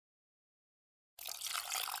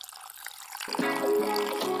Good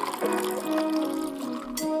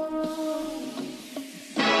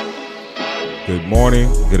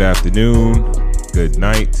morning, good afternoon, good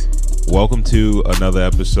night. Welcome to another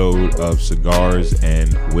episode of Cigars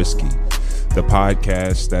and Whiskey, the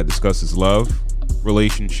podcast that discusses love,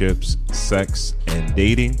 relationships, sex, and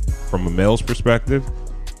dating from a male's perspective.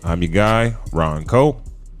 I'm your guy, Ron Cole,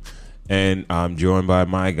 and I'm joined by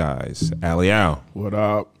my guys, Ali Al. What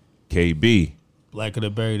up? KB. Black of the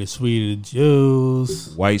berry, the sweet of the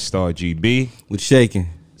juice. White Star GB. With shaking.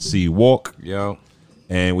 C Walk. Yo.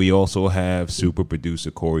 And we also have super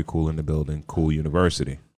producer Corey Cool in the building, Cool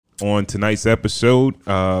University. On tonight's episode,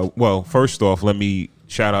 first off, let me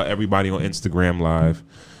shout out everybody on Instagram Live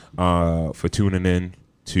for tuning in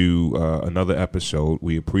to another episode.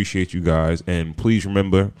 We appreciate you guys. And please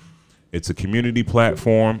remember, it's a community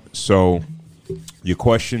platform. So your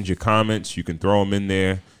questions, your comments, you can throw them in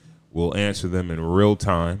there. We'll answer them in real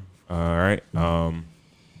time. All right. Going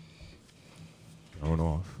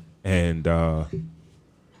off. And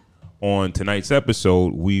on tonight's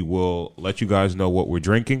episode, we will let you guys know what we're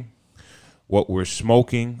drinking, what we're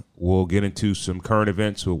smoking. We'll get into some current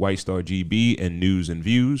events with White Star GB and news and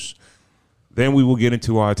views. Then we will get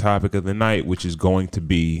into our topic of the night, which is going to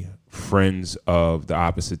be friends of the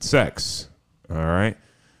opposite sex. All right.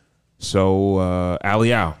 So,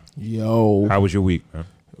 Ali Al. Yo. How was your week, man?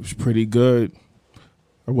 It was pretty good.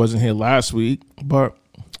 I wasn't here last week, but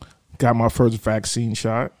got my first vaccine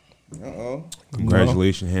shot. Uh-oh.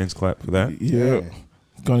 Congratulations. Hands clap for that. Yeah.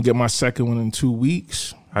 Gonna get my second one in 2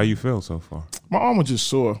 weeks. How you feel so far? My arm was just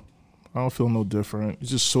sore. I don't feel no different. It's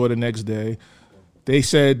just sore the next day. They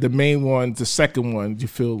said the main one, the second one, you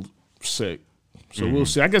feel sick. So we'll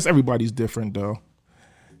see. I guess everybody's different though.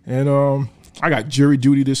 And I got jury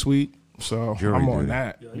duty this week. So I'm on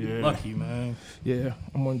that. You're lucky, man. Yeah,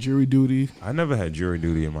 I'm on jury duty. I never had jury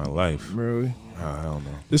duty in my life. Really? I don't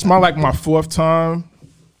know. This is my fourth time.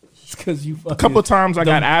 Because you fucking, A couple times I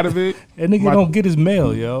got out of it. that nigga don't get his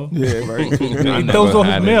mail, yo. Yeah, right. He throws all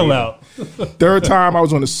his mail out. Third time I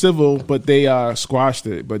was on the civil, but they squashed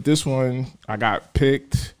it. But this one I got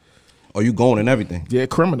picked. Oh, you going and everything? Yeah,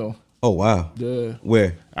 criminal. Oh, wow. Yeah.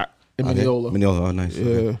 Where? In Mineola. Mineola, oh, nice.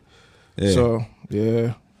 Yeah. Yeah. So,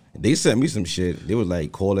 yeah. They sent me some shit. They was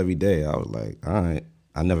like, call every day. I was like, all right.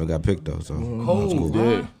 I never got picked, though, so that's cool. Yeah. You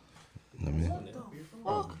know what I mean?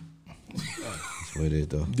 That's what it is,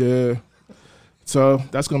 though. Yeah. So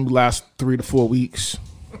that's going to last 3 to 4 weeks.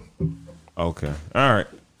 Okay. All right.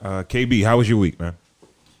 KB, how was your week, man?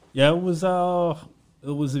 Yeah, it was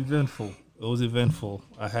eventful. It was eventful.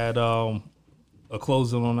 I had a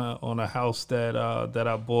closing on a house that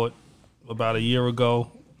I bought about a year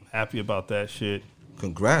ago. Happy about that shit.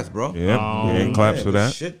 Congrats, bro. Yeah, claps for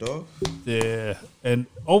that. Shit, dog. Yeah, and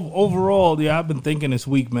overall, I've been thinking this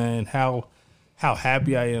week, man, how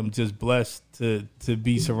happy I am, just blessed to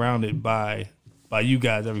be surrounded by you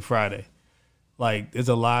guys every Friday. Like, there's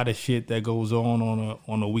a lot of shit that goes on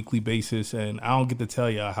a weekly basis, and I don't get to tell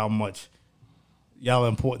y'all how much y'all are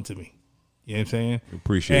important to me. You know what I'm saying?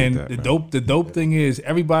 Appreciate and that. The dope thing is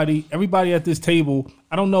everybody at this table.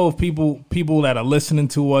 I don't know if people that are listening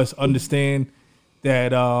to us understand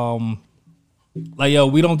that like, yo,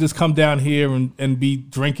 we don't just come down here and be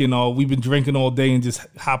drinking we've been drinking all day and just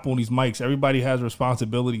hop on these mics. Everybody has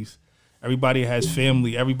responsibilities. Everybody has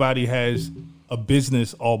family. Everybody has a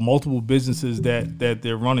business or multiple businesses that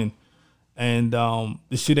they're running. And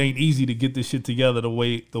this shit ain't easy to get this shit together the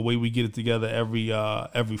way we get it together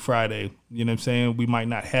every Friday. You know what I'm saying? We might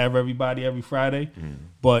not have everybody every Friday,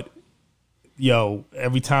 but yo,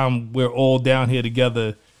 every time we're all down here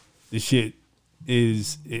together, the shit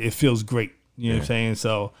it feels great. You know what I'm saying?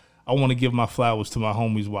 So I want to give my flowers to my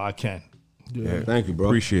homies while I can. Yeah, thank you, bro.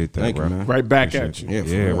 Appreciate that, Thank bro. you, man. Right back Appreciate at you. Yeah,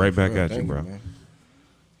 for real, right back for real. at you, Thank bro. man.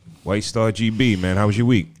 White Star GB, man. How was your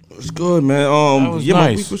week? It's good, man. was My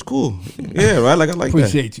nice. week was cool. Yeah, right. Like I like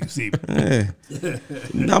Appreciate you, see. that. Yeah.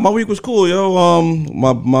 Nah, my week was cool, yo.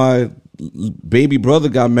 My baby brother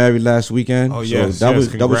got married last weekend. Oh, so yes. that was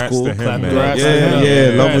Congrats cool. to him, man. Congrats. Yeah, Yeah,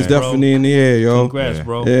 love was bro. definitely in the air, yo. Congrats,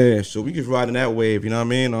 bro. Yeah, so we just riding that wave, you know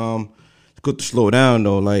what I mean? It's good to slow down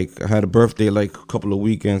though. Like I had a birthday like a couple of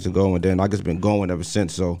weekends ago, and then I just been going ever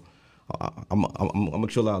since. So I'm gonna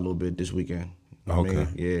chill out a little bit this weekend. You know what I mean?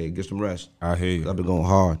 Yeah, get some rest. I hear you. I've been going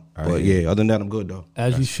hard, but yeah, other than that, I'm good though.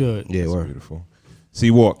 As you should. Yeah, That's word. beautiful. C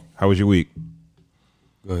Walk, how was your week?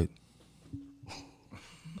 Good.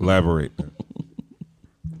 Elaborate.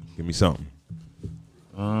 Give me something.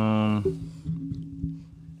 My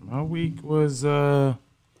week was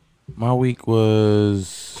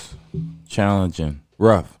challenging,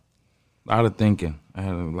 rough. A lot of thinking. I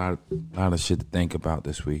had a lot of shit to think about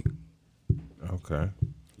this week. Okay.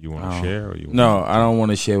 You want to share or you? No, I don't want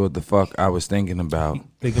to share what the fuck I was thinking about.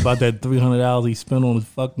 Think about that $300 he spent on his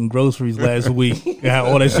fucking groceries last week. Yeah,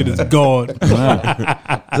 all that shit is gone.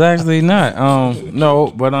 It's actually not. No,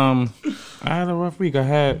 but I had a rough week. I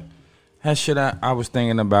had shit I was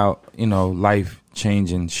thinking about, life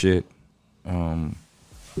changing shit.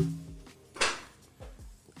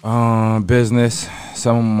 Business.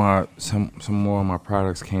 Some more of my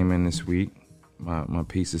products came in this week. My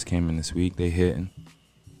pieces came in this week. They hitting.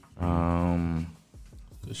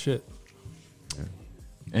 Good shit.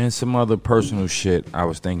 And some other personal shit I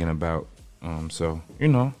was thinking about. So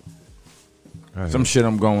some shit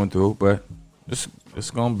I'm going through, but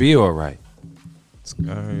it's gonna be all right. It's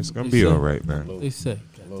gonna be all right, man. They say,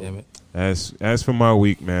 God damn it. As for my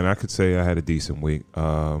week, man, I could say I had a decent week.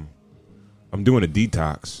 I'm doing a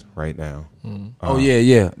detox right now. Oh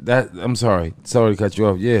yeah. I'm sorry to cut you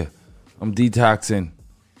off. Yeah, I'm detoxing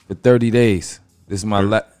for 30 days. This is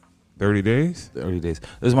my 30 days. 30 days.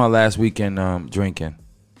 This is my last weekend drinking.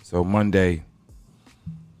 So Monday,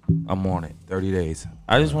 I'm on it. 30 days.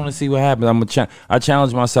 I just want to see what happens. I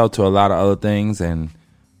challenge myself to a lot of other things, and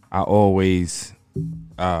I always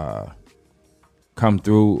come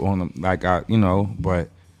through on them But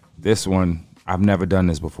this one, I've never done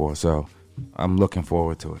this before, so I'm looking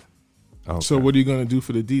forward to it. Okay. So what are you gonna do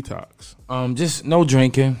for the detox? Just no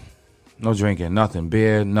drinking, nothing,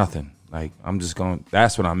 beer, nothing. Like I'm just going.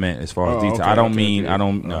 That's what I meant as far as detox. Okay, I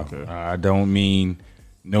don't mean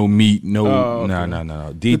no meat, no. The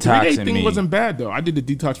 3-day Detoxing thing mean wasn't bad though. I did the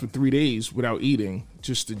detox for 3 days without eating,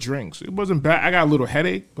 just the drinks. It wasn't bad. I got a little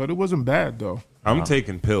headache, but it wasn't bad though. I'm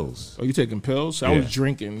taking pills. Oh, you taking pills? I Yeah. was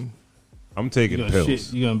drinking. I'm taking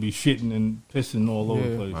pills. You're gonna be shitting and pissing all over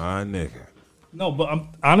the place. My nigga. No, but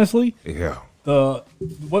honestly, Yeah.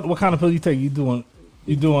 what kind of pills you take? You doing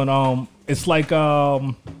it's like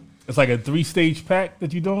a 3-stage pack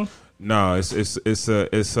that you doing? No, it's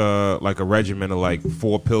like a regimen of like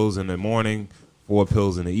 4 pills in the morning, 4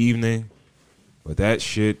 pills in the evening. But that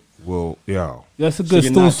shit will, That's a So good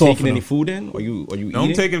you're stool not taking softener. any food in? Or you eating?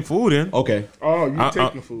 I'm taking food in. Okay. Oh, you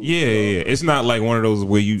taking food? Yeah. It's not like one of those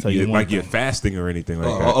where Tell you one you're thing. fasting or anything like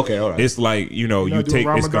Oh, that. okay, all right. It's like you not take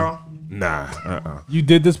doing it's Ramadan? Nah. You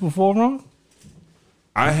did this before, Ron?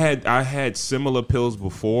 I had similar pills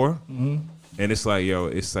before, and it's like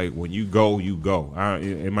it's like when you go, you go.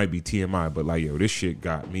 It might be TMI, but like this shit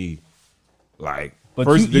got me like. But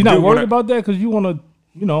first, you're the not dude worried when I- about that because you want to,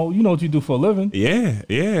 you know what you do for a living.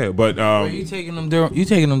 Yeah, but you taking them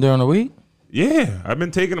during the week? yeah, I've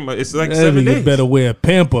been taking them. It's like That 7 nigga days. better wear a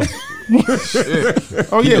pamper.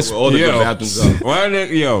 Oh yes. All the Yo. good bathrooms up. Why,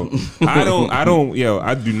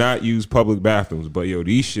 I do not use public bathrooms, but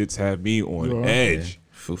these shits have me on edge.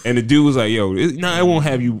 And the dude was like, it won't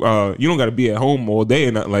have you, you don't got to be at home all day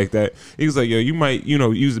or nothing like that. He was like, you might,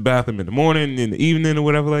 use the bathroom in the morning, in the evening or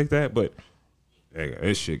whatever like that. But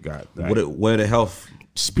this shit got like, What are the health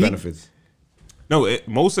benefits? no,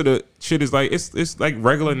 most of the shit is like, it's like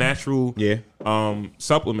regular natural Yeah.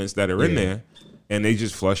 supplements that are in there, and they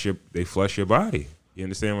just flush your body. You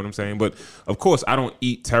understand what I'm saying? But of course, I don't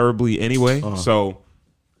eat terribly anyway, so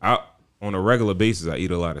on a regular basis, I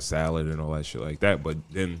eat a lot of salad and all that shit like that. But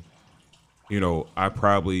then, I'm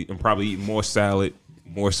probably eating more salad,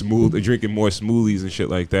 drinking more smoothies and shit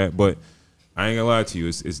like that. But I ain't gonna lie to you,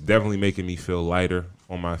 it's definitely making me feel lighter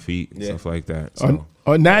on my feet and stuff like that. So,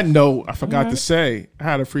 On that note, I forgot to say I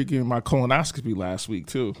had my colonoscopy last week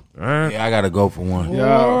too. all right. Yeah, I gotta go for one.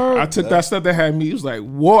 Yo, I took that stuff that had me. It was like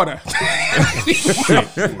water.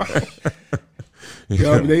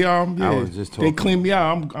 Yo, they was just they talking. cleaned me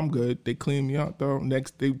out. I'm good. They cleaned me out though.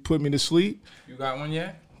 Next, they put me to sleep. You got one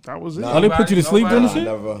yet? That was it. Oh, they put you to sleep during the shit?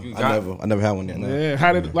 I never had one yet. No. Yeah,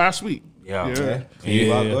 had it last week. Yeah.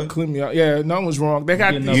 Yeah, cleaned me out. Yeah, nothing was wrong. They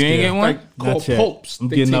got Getting these up You ain't get one? like called Not yet. pulps. I'm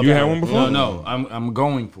They getting take up You out. had one before? No, I'm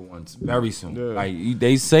going for one very soon. Yeah. Like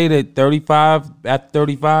they say that 35 at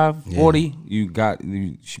 35, 40, you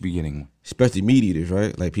should be getting one. Especially meat eaters,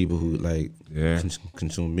 right? Like people who like Yeah.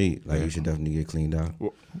 consume meat. Like you should definitely get cleaned out.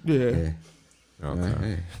 Yeah,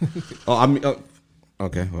 Okay.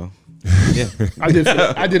 Okay, well, yeah. I did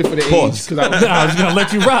it for the age because I was gonna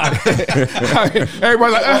let you ride.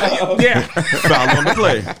 everybody's like, yeah. Foul on the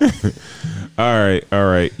play. All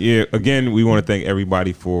right. Yeah. Again, we want to thank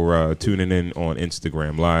everybody for tuning in on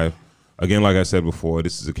Instagram Live. Again, like I said before,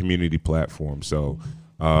 this is a community platform. So,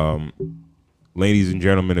 ladies and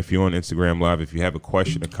gentlemen, if you're on Instagram Live, if you have a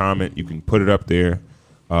question, a comment, you can put it up there.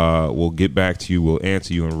 We'll get back to you. We'll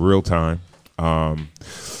answer you in real time.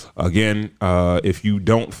 Again, if you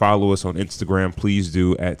don't follow us on Instagram, please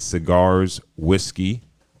do at Cigars Whiskey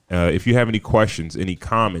If you have any questions, any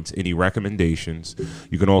comments, any recommendations,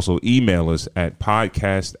 you can also email us at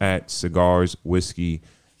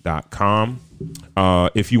podcast@cigarswhiskey.com.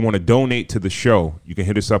 If you want to donate to the show, you can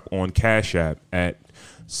hit us up on Cash App at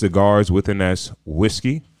Cigars with an S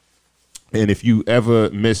Whiskey. And if you ever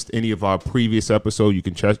missed any of our previous episodes, you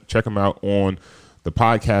can check them out on the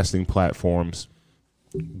podcasting platforms,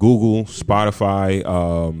 Google, Spotify,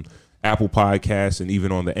 Apple Podcasts, and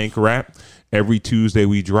even on the Anchor app. Every Tuesday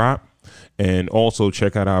we drop. And also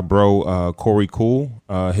check out our bro, Corey Cool.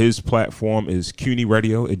 His platform is CUNY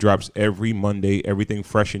Radio. It drops every Monday, everything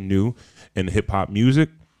fresh and new in hip-hop music.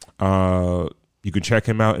 You can check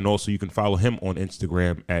him out, and also you can follow him on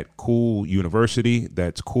Instagram at Cool University.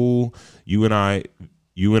 That's Cool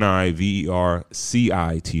UNIVERCITY.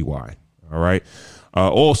 All right.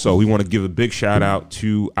 Also, we want to give a big shout out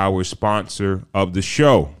to our sponsor of the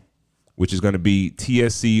show, which is going to be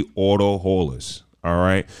TSC Auto Haulers. All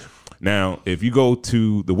right. Now, if you go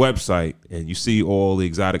to the website and you see all the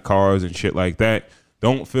exotic cars and shit like that,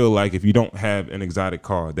 don't feel like if you don't have an exotic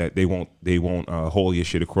car that they won't haul your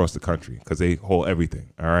shit across the country, because they haul everything.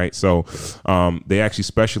 All right. So they actually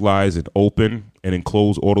specialize in open and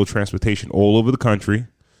enclosed auto transportation all over the country,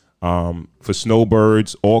 for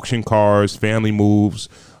snowbirds, auction cars, family moves,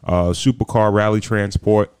 supercar rally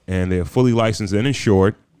transport, and they're fully licensed and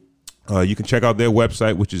insured. You can check out their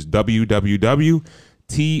website, which is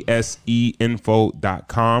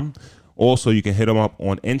www.tseinfo.com. Also, you can hit them up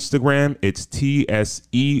on Instagram. It's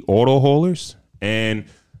TSE Auto Haulers. And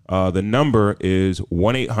the number is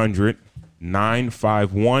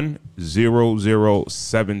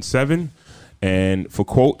 1-800-951-0077. And for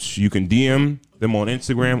quotes, you can DM them on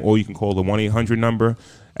Instagram, or you can call the 1-800 number,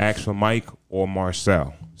 ask for Mike or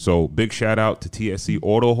Marcel. So big shout out to TSE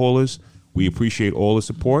Auto Haulers. We appreciate all the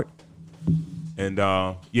support. And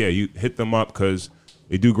you hit them up because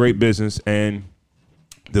they do great business, and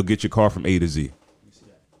they'll get your car from A to Z.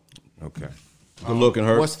 Okay. Good looking,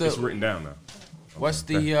 her. It's written down now. What's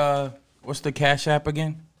the Cash App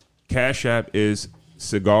again? Cash App is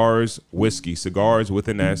Cigars Whiskey. Cigars with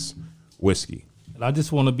an S, Whiskey. And I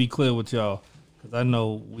just want to be clear with y'all, because I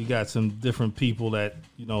know we got some different people that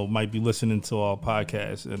might be listening to our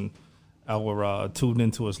podcast and our tuned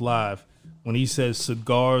into us live. When he says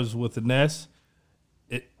Cigars with an S,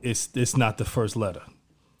 it's not the first letter.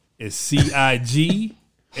 It's CIGARS,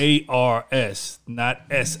 not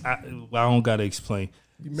S. I don't gotta explain.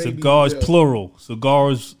 Cigars plural.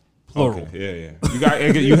 Cigars plural. Okay,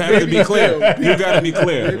 yeah. You have to be clear. You got to be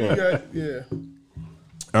clear. Yeah.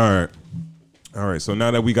 All right. So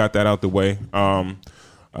now that we got that out the way, we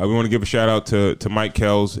want to give a shout out to Mike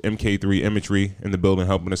Kells, MK3 Imagery, in the building,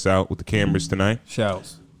 helping us out with the cameras tonight.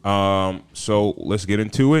 Shouts. So let's get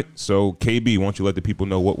into it. So KB, why don't you let the people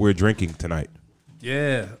know what we're drinking tonight?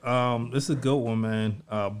 Yeah, this is a good one, man.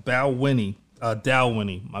 Dalwhinnie,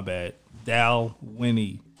 my bad.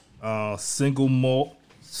 Dalwhinnie, single malt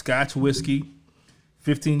Scotch whiskey,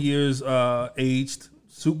 15 years aged,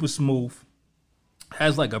 super smooth.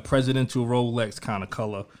 Has like a presidential Rolex kind of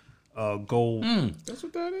color, gold. That's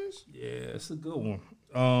what that is? Yeah, it's a good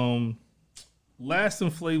one.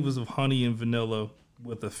 Lasting flavors of honey and vanilla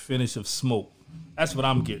with a finish of smoke. That's what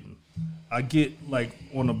I'm getting. I get, like,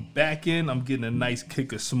 on the back end, I'm getting a nice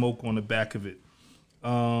kick of smoke on the back of it.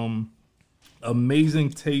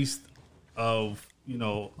 Amazing taste of,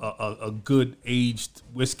 a good aged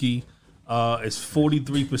whiskey. It's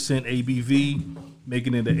 43% ABV,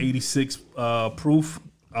 making it an 86 proof.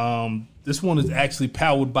 This one is actually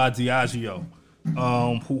powered by Diageo,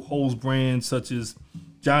 who holds brands such as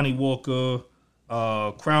Johnny Walker,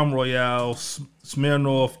 Crown Royale,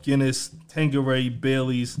 Smirnoff, Guinness, Tanqueray,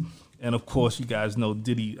 Bailey's, and of course, you guys know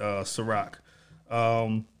Diddy Ciroc.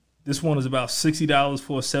 This one is about $60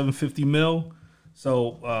 for a 750 ml.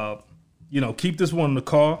 So, keep this one in the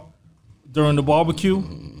car during the barbecue,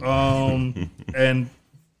 and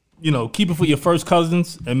keep it for your first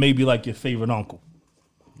cousins and maybe like your favorite uncle.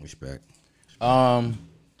 Respect.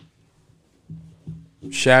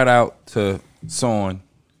 Shout out to Son.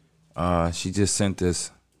 She just sent us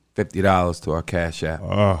 $50 to our Cash App.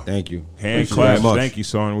 Thank you. Hand Appreciate claps. it much. Thank you,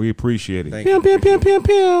 son. We appreciate it. Thank you.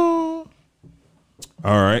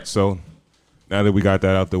 All right. So now that we got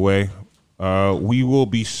that out the way, we will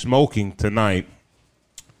be smoking tonight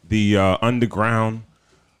the Undercrown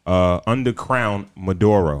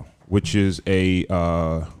Maduro, which is it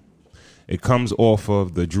comes off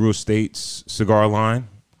of the Drew Estates cigar line.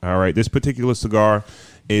 All right. This particular cigar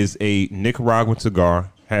is a Nicaraguan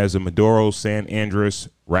cigar, has a Maduro San Andres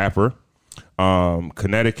wrapper,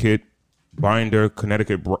 Connecticut binder,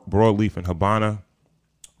 Connecticut broadleaf, and Habano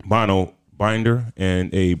binder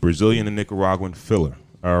and a Brazilian and Nicaraguan filler.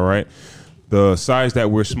 All right. The size that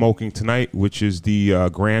we're smoking tonight, which is the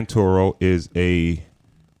Gran Toro, is a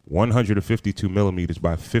 152 millimeters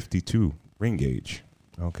by 52 ring gauge.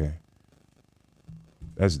 Okay.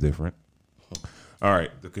 That's different. All right.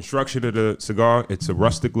 The construction of the cigar, it's a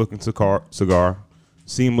rustic looking cigar.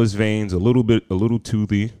 Seamless veins, a little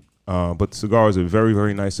toothy, but the cigar is a very,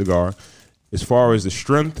 very nice cigar. As far as the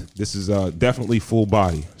strength, this is definitely full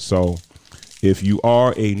body. So if you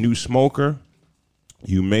are a new smoker,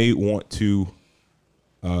 you may want to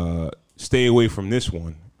stay away from this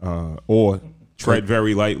one or tread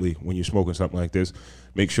very lightly when you're smoking something like this.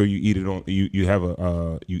 Make sure you eat it on. You have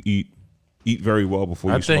you eat very well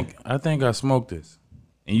before you smoke. I think I smoked this,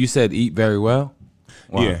 and you said eat very well.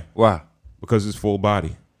 Why? Yeah. Why? Because it's full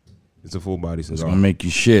body. It's a full body cigar. It's gonna make you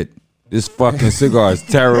shit. This fucking cigar is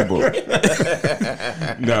terrible.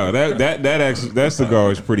 No, that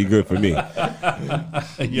cigar is pretty good for me.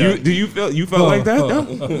 You felt like that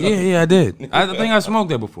though? Yeah, I did. I think I smoked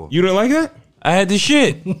that before. You didn't like that? I had the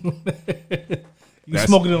shit. You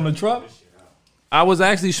smoking it on the truck? I was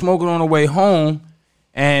actually smoking on the way home,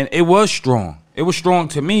 and it was strong. It was strong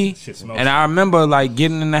to me, and I remember like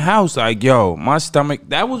getting in the house, like, yo, my stomach.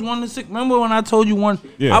 That was one of the. Remember when I told you one?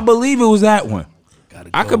 Yeah. I believe it was that one.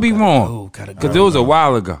 I could be wrong because it was a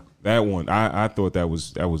while ago. That one, I thought that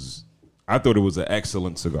was. I thought it was an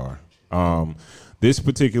excellent cigar. This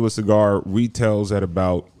particular cigar retails at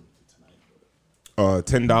about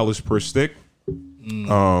 $10 per stick.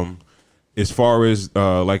 As far as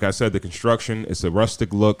like I said, the construction, it's a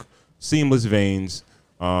rustic look, seamless veins,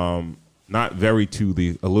 not very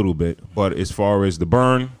toothy, a little bit. But as far as the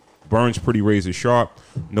burn's pretty razor sharp.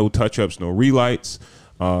 No touch ups, no relights.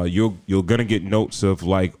 You're gonna get notes of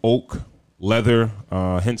like oak, leather,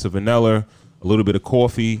 hints of vanilla, a little bit of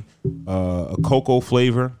coffee, a cocoa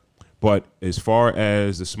flavor. But as far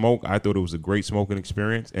as the smoke, I thought it was a great smoking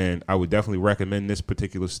experience, and I would definitely recommend this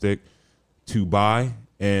particular stick to buy.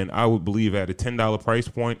 And I would believe at a $10 price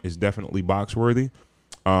point, it's definitely box worthy.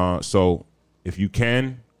 So if you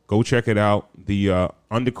can, go check it out. The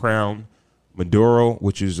Undercrown Maduro,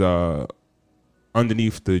 which is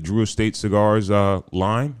underneath the Drew Estate Cigars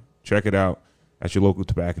line. Check it out at your local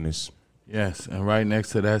tobacconist. Yes, and right next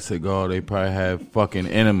to that cigar, they probably have fucking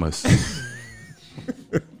enemas.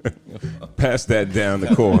 Pass that down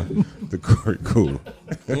the core. The core, cool.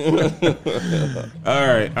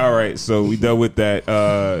 All right. So we done with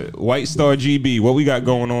that. White Star GB, what we got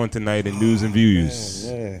going on tonight in news and views?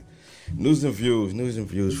 Yeah. News and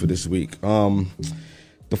views for this week.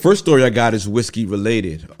 The first story I got is whiskey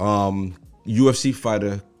related. UFC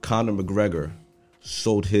fighter Conor McGregor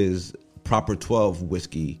sold his Proper 12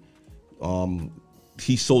 whiskey.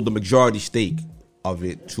 He sold the majority stake of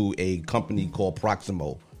it to a company called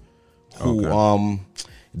Proximo, who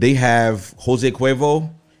they have Jose Cuervo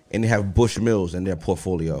and they have Bush Mills in their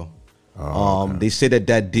portfolio. They say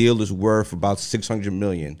that deal is worth about $600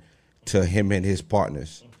 million to him and his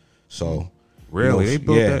partners. So really, they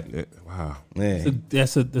built that. Wow,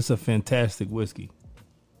 That's a fantastic whiskey.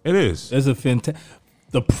 It is. That's a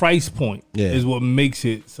the price point is what makes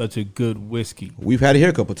it such a good whiskey. We've had it here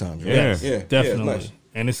a couple times. Right? Yes, Yeah, definitely. nice.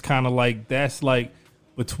 And it's kind of like that's like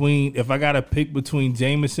between. If I got to pick between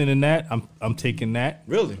Jameson and that, I'm taking that.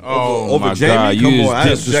 Really? Oh over my Jamie? God, Come you on, I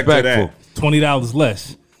is object to that. disrespectful. $20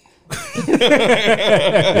 less.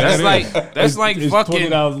 That's like It's fucking.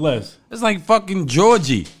 $20 less. It's like fucking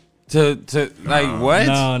Georgie. To like what?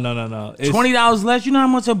 No. It's $20 less. You know how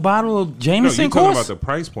much a bottle of No, Jameson you're talking about costs? the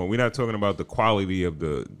price point. We're not talking about the quality of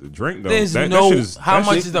the drink, though. There's That no. shit is- How that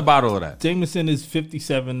much shit- is the bottle of that? Jameson is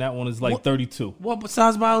 57. That one is like 32. What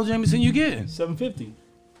size bottle of Jameson you getting? 750.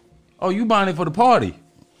 Oh, you buying it for the party?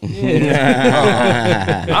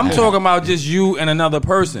 Yeah, I'm talking about just you and another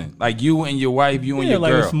person, like you and your wife, you and your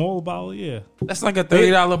like girl. a small bottle. Yeah. That's like a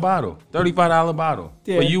 $30 bottle, $35 bottle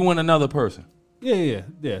Yeah. for you and another person. Yeah.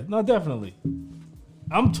 No, definitely.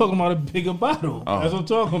 I'm talking about a bigger bottle. That's what I'm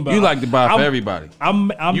talking about. You like to buy for everybody. I'm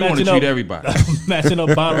You want to matching treat up, everybody. I'm matching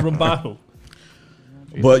up bottle to bottle.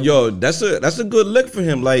 But yo, that's a good lick for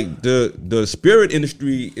him. Like the spirit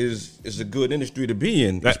industry is a good industry to be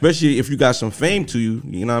in, especially if you got some fame to you.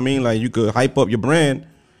 You know what I mean? Like you could hype up your brand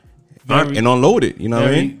and unload it. You know what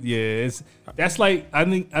I mean? Yeah, that's like I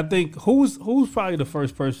think who's probably the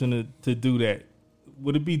first person to do that?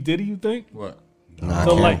 Would it be Diddy? You think? What? Nah,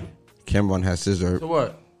 So like, Cameron has scissor. So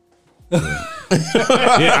what? But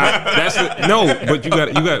you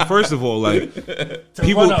got. First of all, like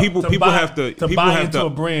people have to buy into a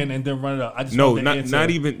brand and then run it up. I just No, want the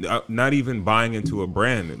answer. not even buying into a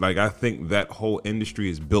brand. Like I think that whole industry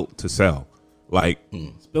is built to sell. Like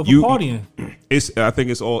It's built for you- partying. I think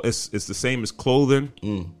it's the same as clothing,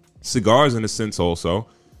 cigars in a sense. Also,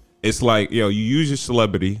 it's like you use your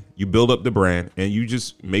celebrity, you build up the brand, and you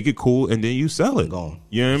just make it cool, and then you sell it. Gone.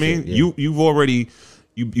 You know what I mean? Shit, yeah. You've already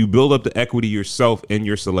you build up the equity yourself in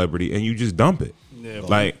your celebrity, and you just dump it. Yeah,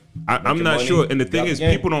 Like I'm your not money, sure, and the you thing got is, the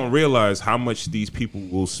game. people don't realize how much these people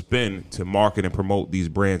will spend to market and promote these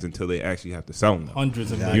brands until they actually have to sell them.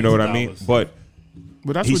 hundreds of millions. You know what of I mean? dollars. But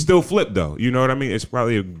But that's he what still flipped though. You know what I mean? It's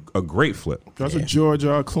probably a great flip. that's what George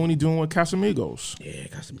Clooney doing with Casamigos. Yeah,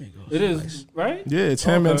 Casamigos. it is right. Yeah, it's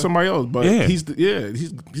him Okay. and somebody else. But Yeah.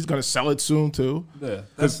 he's gonna sell it soon too. Yeah,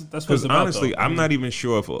 that's what Because it's about. honestly, though. I'm not even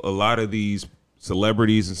sure if a lot of these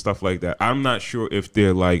celebrities and stuff like that, I'm not sure if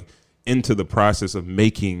they're like into the process of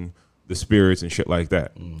making the spirits and shit like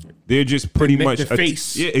that. They're just pretty make much the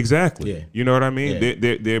face. Yeah, exactly. Yeah. You know what I mean?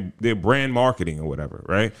 Yeah. They're brand marketing or whatever,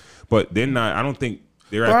 right? But they're not. I don't think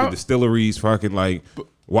they're at Well, the distilleries, fucking like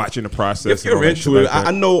watching the process. If you're and all that shit into it, like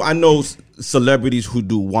that. I know celebrities who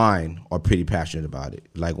do wine are pretty passionate about it.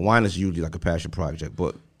 Like wine is usually like a passion project,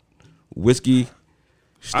 but whiskey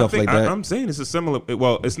stuff like that. I'm saying it's a similar.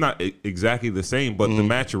 Well, it's not exactly the same, but the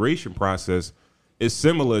maturation process is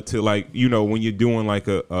similar to like when you're doing like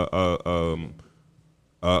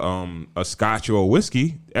a scotch or a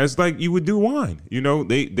whiskey, as like you would do wine.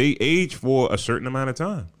 They age for a certain amount of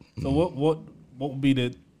time. So what would be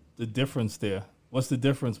the difference there? What's the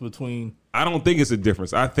difference between? I don't think it's a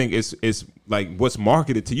difference. I think it's like what's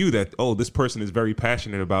marketed to you that this person is very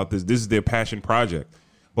passionate about this. This is their passion project,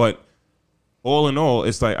 but. All in all,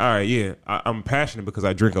 it's like, all right, yeah, I'm passionate because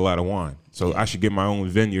I drink a lot of wine. So I should get my own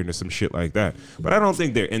vineyard or some shit like that. But I don't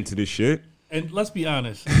think they're into this shit. And let's be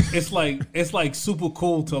honest, it's like super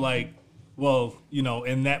cool to like, well,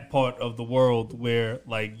 in that part of the world where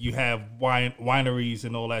like you have wineries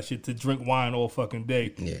and all that shit to drink wine all fucking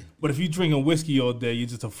day. Yeah. But if you drinking whiskey all day, you're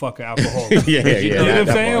just a fucking alcoholic. yeah, You know what I'm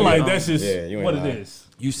saying? part, Like yeah. that's just Yeah, you ain't what lying. it is.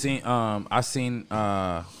 You seen? I seen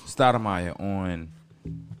Stoudemire on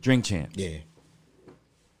Drink Champs. Yeah.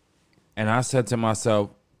 And I said to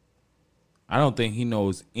myself, I don't think he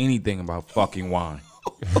knows anything about fucking wine.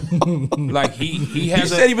 Like he He has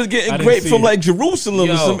said he was I getting didn't grapes see from it. like Jerusalem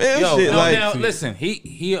or some ill shit. no, Like, now listen,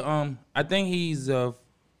 he I think he's I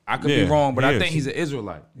could Yeah, be wrong, but he I is. think he's an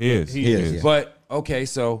Israelite. He is. He is, yeah. But okay,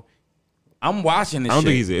 so I'm watching this I don't shit.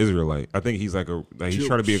 think he's an Israelite. I think he's like he's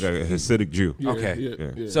trying to be like a Hasidic Jew.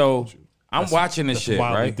 Okay. So I'm watching this shit,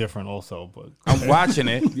 Wildly right? different, also, but I'm watching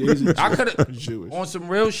it. I could have Jewish. on some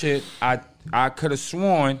real shit. I could have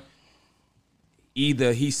sworn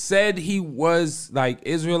either he said he was like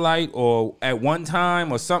Israelite or at one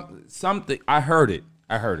time or something. I heard it.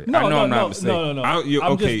 I know I'm not mistaken. No. I'm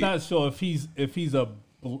I'm okay. just not sure if he's a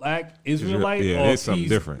black Israelite Yeah, or it's if something he's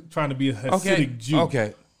different. trying to be a Hasidic Okay. Jew.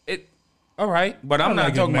 Okay. All right, but I'm I'm not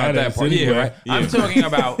not talking getting about mad at that us part. Yeah, anyway. right. I'm talking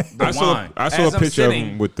about the wine. I saw As a I'm picture of sitting,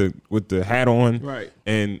 him with the hat on, Right.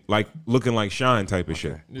 and like looking like Shine type of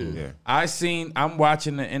shit. Yeah. I'm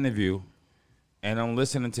watching the interview and I'm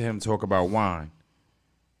listening to him talk about wine.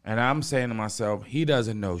 And I'm saying to myself, he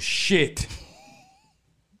doesn't know shit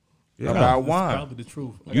about That's wine. probably the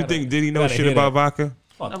truth. You think did he know gotta shit hear about that. vodka?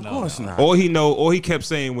 Fuck Of no. course not. All he kept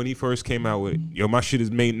saying when he first came out with, "Yo, my shit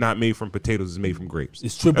is not made from potatoes; it's made from grapes."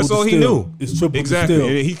 It's triple That's all he distilled. knew. It's triple exactly.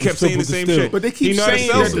 distilled. And he kept It's saying the triple same distilled. shit. But they keep he know how to saying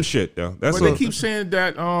sell that- some shit though. That's But they all. keep saying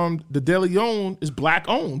that the De Leon is black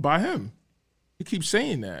owned by him. They keep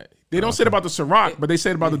saying that. They don't say it about the Ciroc, but they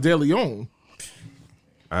say it about the De Leon.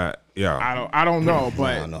 Yeah. I don't know, I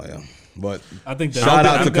but don't know, yeah. But I think that, Shout I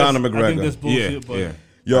out think to Conor that's- I think McGregor. that's bullshit, but yeah.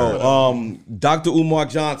 yo, Dr. Umar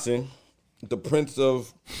Johnson, the Prince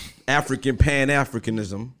of African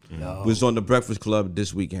Pan-Africanism, was on the Breakfast Club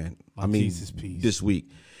this weekend. piece is peace. This week.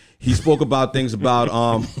 He spoke about things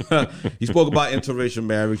about he spoke about interracial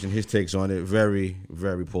marriage and his takes on it. Very,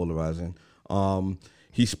 very polarizing.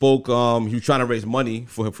 He spoke. He was trying to raise money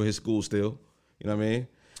for his school still. You know what I mean?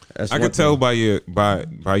 That's I one could tell thing.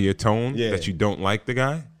 by your tone Yeah. that you don't like the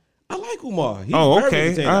guy. I like Umar. He's Oh, very okay.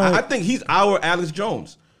 entertaining. All right. I think he's our Alex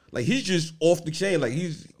Jones. Like he's just off the chain. Like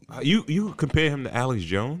he's You compare him to Alex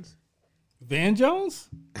Jones? Van Jones?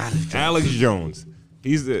 Alex Jones.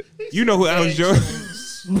 He's the. You know who Alex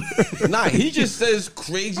Jones? nah. He just says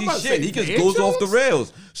crazy about to shit. say He just Van goes off the Jones?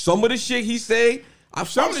 rails. Some of the shit he say, I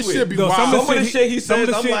some of fucks the with. shit be No, wild. some Some of of the shit he some of says,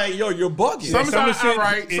 the I'm shit- like, yo, you're bugging. Some Some of of the it shit,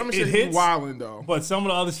 right. Some of it the shit hits. be wilding though. But some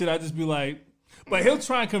of the other shit, I just be like, but he'll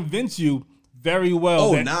try and convince you very well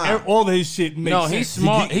Oh, that nah. all of his shit makes No, sense. he's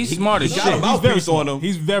smart. He's smart as he got shit. him He's out. very Mouthpiece smart. on him.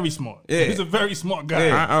 He's very smart. Yeah. He's a very smart guy.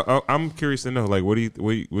 Yeah. I'm curious to know, like, what do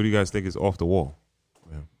you guys think is off the wall?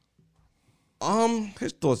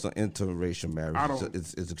 His thoughts on interracial marriage I don't-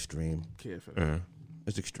 is extreme. Care for that.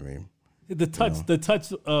 It's extreme. The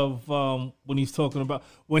touch of when he's talking about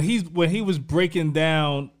when he was breaking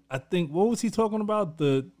down. I think what was he talking about,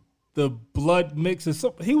 the blood mix or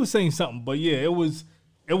something. He was saying something, but yeah, it was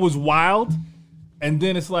wild. And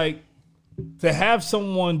then it's like to have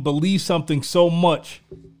someone believe something so much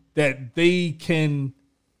that they can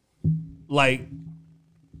like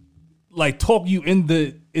talk you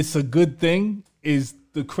into it's a good thing is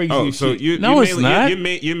the craziest Oh, so shit. you're it's mainly, not.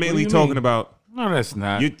 You're mainly you talking mean? about. No, that's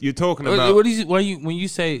not. You're talking about. What is when you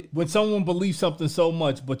say When someone believes something so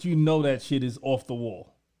much, but you know that shit is off the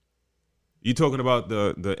wall. You're talking about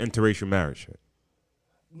the interracial marriage.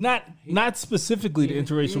 Not specifically the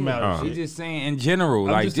interracial marriage. he's just saying in general,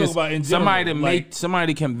 I'm like just talking about in somebody to general, make like-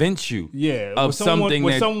 somebody convince you, Yeah, of something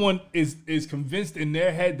when that someone is convinced in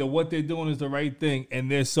their head that what they're doing is the right thing, and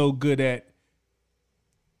they're so good at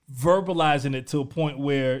verbalizing it to a point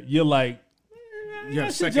where you're like, Yeah, I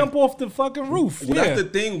should second- jump off the fucking roof. Well, yeah. that's the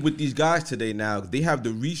thing with these guys today. Now they have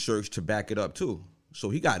the research to back it up too. So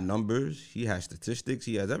he got numbers, he has statistics,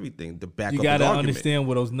 he has everything to back You up gotta his argument. understand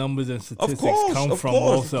where those numbers and statistics course, come of from.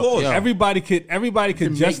 course, of Also, course. Yeah. everybody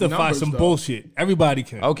could make justify numbers, some though. bullshit. Everybody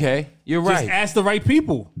can. okay, you're Just right. ask the right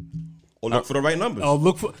people. Or look for the right numbers.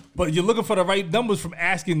 But you're looking for the right numbers from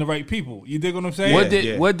asking the right people. You dig what I'm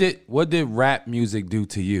saying? What did rap music do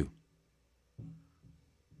to you?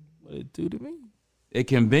 What it do to me? It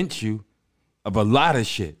convinced you of a lot of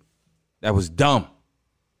shit that was dumb.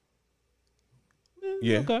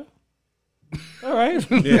 Yeah, Okay. All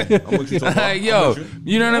right. yeah. I'm with you. So far. Like, yo, I'm with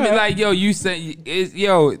you. you know what I mean? Like, yo, you say,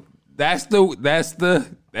 that's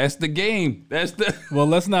the game. That's the. Well,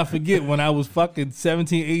 let's not forget when I was fucking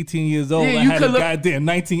 17, 18 years old, Yeah, I you had a could look- goddamn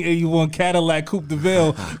 1981 Cadillac Coupe de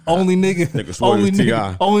Ville. Only nigga, swore only it was nigga,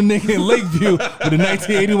 T.I. only nigga in Lakeview with a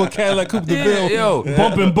 1981 Cadillac Coupe de Yeah, Ville yo.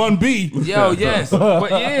 bumping Bun B. Yo, yes,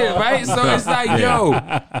 but yeah, right. So it's like, yo,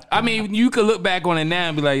 I mean, you could look back on it now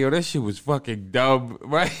and be like, yo, that shit was fucking dumb,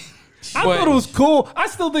 right? I thought it was cool. I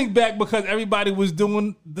still think back because everybody was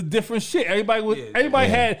doing the different shit. Everybody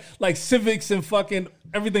had like Civics and fucking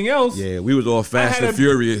everything else. Yeah, we was all fast had and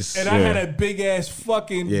furious. And I had a big ass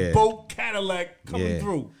fucking Yeah. boat Cadillac coming Yeah.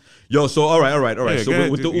 through. Yo, so all right. Yeah, So go ahead,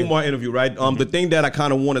 with the dude, yeah. Umar interview, right? The thing that I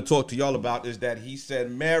kind of want to talk to y'all about is that he said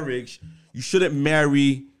marriage, you shouldn't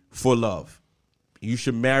marry for love. You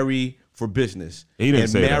should marry for business. He didn't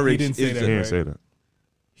say that. marriage He didn't say is that, He didn't right? say that.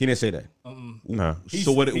 He didn't say that. No.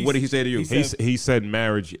 So what did he say to you? He said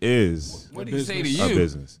marriage is What did he say to a you?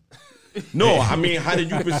 business. No, I mean, how did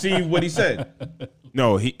you perceive what he said?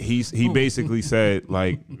 No, he basically said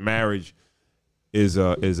like marriage is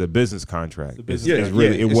a business contract. It's Yeah,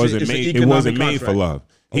 really yeah. it It's wasn't an made economic made for contract. love.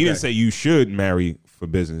 He Okay. didn't say you should marry for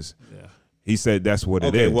business. Yeah. He said that's what it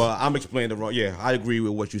Okay, is. well, I'm explaining it wrong. Yeah, I agree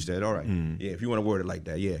with what you said. All right. Yeah, if you want to word it like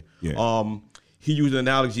that, yeah. Yeah. He used an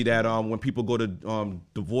analogy that when people go to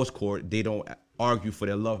divorce court, they don't argue for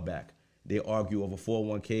their love back. They argue over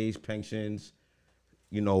 401ks, pensions,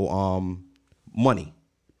 money,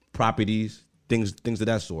 properties, things of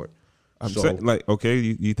that sort. I'm saying, like, okay,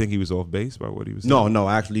 you think he was off base by what he was saying? No,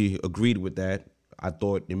 I actually agreed with that. I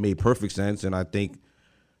thought it made perfect sense, and I think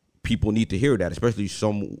people need to hear that, especially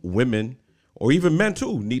some women or even men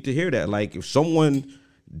too need to hear that. Like, if someone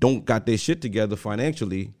don't got their shit together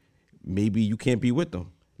financially, maybe you can't be with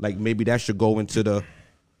them. Like, maybe that should go into the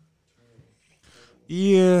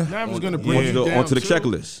Yeah. Now I'm just gonna bring it down onto the too.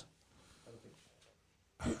 checklist.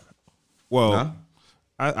 Well,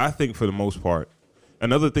 Huh? I think for the most part,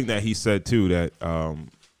 another thing that he said too that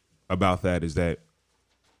about that is that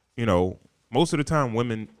most of the time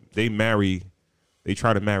women they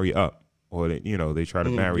try to marry up, or they try to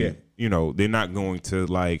marry. yeah. They're not going to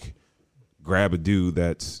like grab a dude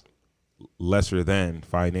that's lesser than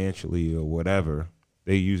financially or whatever.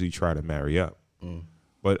 They usually try to marry up.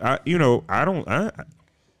 But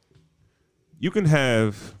you can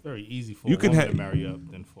have. Very easy for You a can woman ha- to marry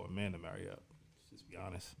up than for a man to marry up. Let's just be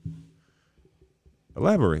honest.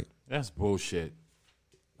 Elaborate. That's bullshit.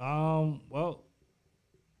 Well,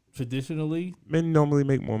 traditionally, Men normally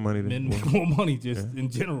make more money than men women. make more money just in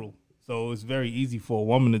general. So it's very easy for a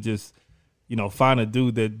woman to just, find a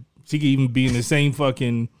dude that she could even be in the same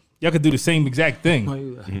fucking. Y'all could do the same exact thing.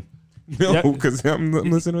 No, because I'm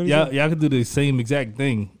listening to you. Y'all could do the same exact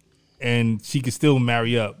thing, and she could still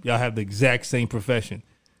marry up. Y'all have the exact same profession.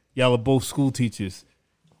 Y'all are both school teachers.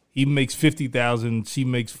 He makes 50,000. She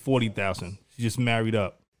makes 40,000. She just married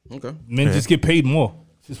up. Okay. Men just get paid more.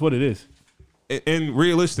 It's just what it is. And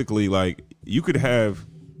realistically, like you could have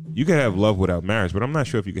love without marriage, but I'm not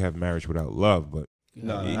sure if you could have marriage without love. But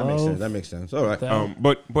No, that makes sense. That makes sense. All right.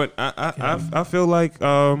 But I feel like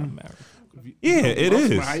yeah, it Love is.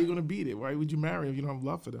 someone, how you gonna beat it? Why would you marry if you don't have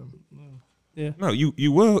love for them? No,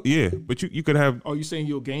 you will, yeah, but you could have. Oh, you saying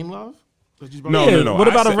you'll gain love? No, Yeah, no. What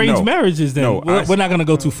about I said- arranged no. marriages then? No, We're not going to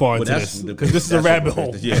go too far into that's this the- because this is a that's rabbit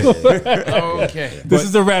what- hole. Yeah. Okay. This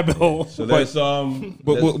is a rabbit hole. So let's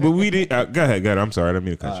But we did. Go ahead. I'm sorry. I didn't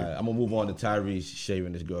mean to cut you. I'm gonna move on to Tyrese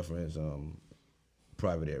shaving his girlfriend's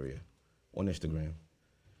private area on Instagram.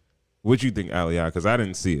 What you think, Aliyah? Because I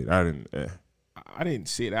didn't see it. I didn't. I didn't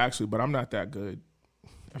see it actually, but I'm not that good.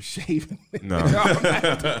 I'm shaving. No.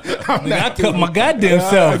 I cut my goddamn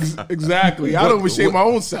self. Exactly. I don't even shave my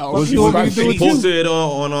own self. What you want me to do He with you? posted it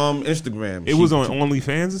on Instagram. It was on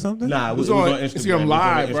OnlyFans or something. Nah, it was It was on on Instagram. Instagram It was on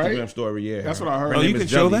Live, Instagram right? story. Yeah, That's what I heard. Her Oh, name you can is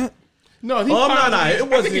show Jelly. that. No, he Oh, no, probably- no, it I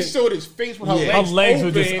think he wasn't- showed his face with her Yeah. legs. Her legs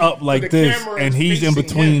were just open, up like but the this, camera and is he's in facing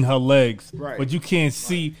between him. her legs. Right. But you can't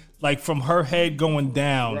see, like, from her head going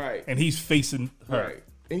down, Right. and he's facing her. Right.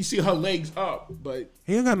 And you see her legs up, but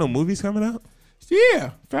He ain't got no movies coming out.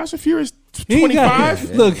 yeah, Fast and Furious He ain't got,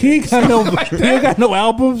 25. look, he ain't got no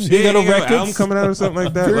albums. He ain't got no records. album coming out or something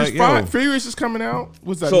like that. Furious Like, 5. yo, Furious is coming out.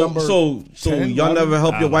 What's that So number? 10, y'all 11? never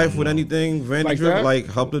help your wife with anything, Vandy Like Drip? that? Like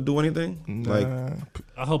help her do anything? Like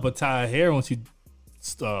I hope her tie her hair when she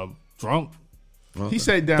drunk. He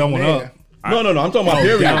said down Throwing there. up. no. I'm talking about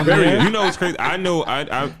down period. there. you know what's crazy? I knew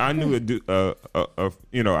a dude.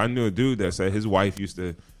 I knew a dude that said his wife used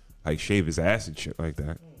to like shave his ass and shit like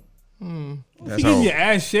that. If you get your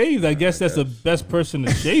ass shaved, I guess that's the best person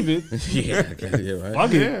to shave it. yeah, right.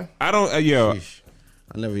 Fuck it. Yeah. I don't. Yo,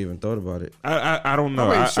 I never even thought about it. I don't know.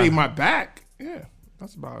 I I, might shave my back. Yeah,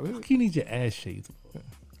 that's about it. You need your ass shaved.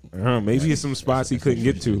 maybe it's some spots he couldn't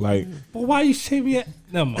get to. Like, But why you shaving your?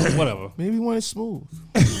 Never mind. Whatever. Maybe when it's smooth.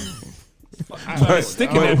 Stick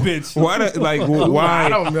in that bitch. why? Like, I why?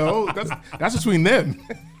 don't know. That's between them.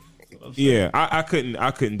 Yeah, I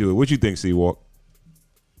couldn't do it. What you think, Seawalk?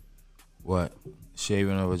 What?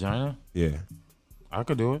 Shaving a vagina? Yeah. I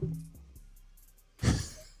could do it.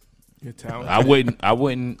 You're talented. I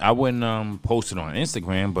wouldn't post it on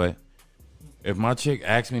Instagram, but if my chick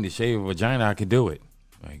asked me to shave a vagina, I could do it.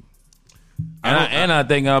 Like, and I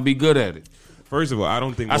think I'll be good at it. First of all, I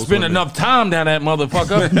don't think I most spend women- enough time down that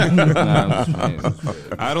motherfucker. Nah, I'm just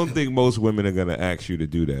playing. I don't think most women are gonna ask you to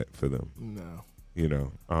do that for them. No, You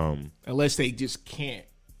know. unless they just can't.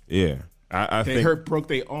 Yeah. I They think broke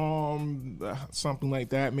their arm, something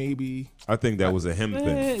like that. Maybe. I think that was a him thing.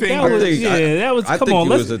 That Finger. was, think- that was. I Come think on, it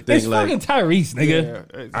let's. was a thing It's like- fucking Tyrese, nigga.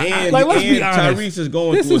 Yeah, And, Like, let's be and honest. Tyrese is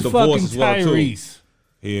going This through a is divorce fucking as well too. Tyrese.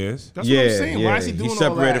 He is. that's what I'm saying. Why is he doing he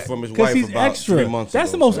separated all that? from his Because wife he's about extra. 3 months That's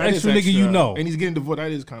ago. the most That is extra nigga you know. and he's getting divorced.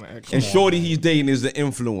 That is kind of extra. And shorty he's dating is the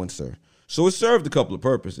influencer, so it served a couple of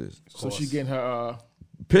purposes. So she getting her.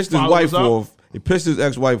 Pissed his Followers wife up? off. He pissed his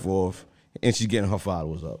ex-wife off, and she's getting her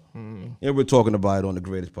followers up. Mm-hmm. And we're talking about it on the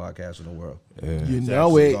greatest podcast in the world. You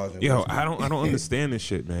know it. Yo, I don't understand this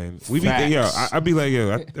shit, man. We be Facts. yo, I be like,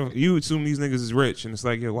 yo, you assume these niggas is rich, and it's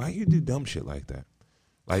like, yo, why you do dumb shit like that?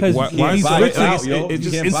 Like, 'Cause why he's is rich like, as- it just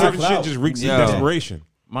He can't it's buy certain shit clout. just reeks Yo. of desperation.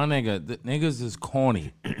 My nigga, the niggas is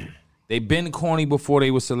corny. They been corny before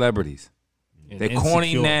they were celebrities. They're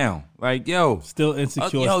corny Insecure. now. Like, yo, Still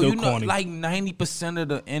insecure, yo, still you know, corny. like 90% of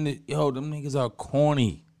the end, yo, them niggas are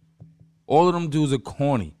corny. All of them dudes are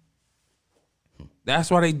corny. That's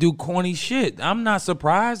why they do corny shit. I'm not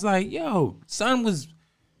surprised. Like, yo, son was.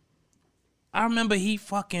 I remember he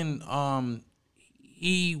fucking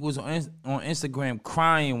he was on Instagram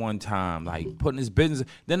crying one time, like putting his business.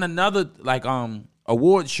 Then another like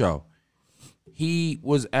award show. He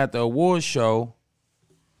was at the award show,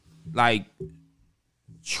 like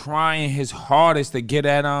trying his hardest to get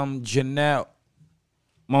at Janelle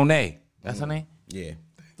Monáe. That's her name. Yeah.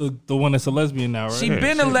 the one that's a lesbian now, right? She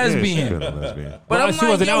been a lesbian. been a lesbian. But Well, I'm she like,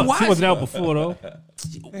 wasn't yo, out. why? She wasn't out before though.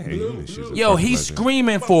 Hey, you know she's a Yo, fucking he's lesbian.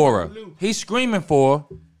 screaming for her. He's screaming for her.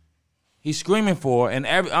 He's screaming for her. And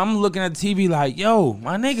I'm looking at the TV like, yo,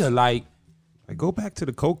 my nigga, like, Like, go back to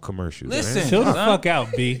the Coke commercials. listen. man. Chill the son. fuck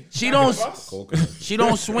out, B. She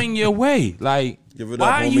don't swing your way. Like, Give it why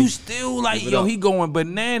up, are homie. you still like, Give it yo, up. he going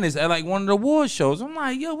bananas at like one of the award shows. I'm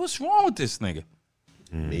like, yo, what's wrong with this nigga?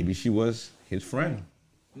 Maybe she was his friend.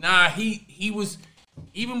 Nah, he was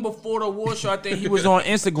even before the award show. I think he was on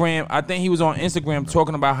Instagram.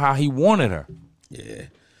 Talking about how he wanted her. Yeah.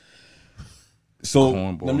 So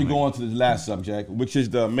Cornball, let me go man. on to the last subject, which is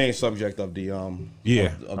the main subject of the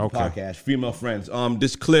Yeah, of the okay. podcast. Female friends.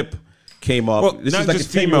 This clip came up. Well, this not is like just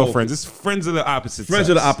a female 10-year-old friends. It's friends of the opposite Friends sex.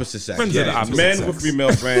 of the opposite sex. Friends of the opposite Men sex. with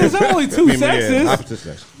female friends. There's only two Female- sexes. opposite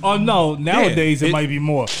sex. Oh no, nowadays Yeah, it it- might be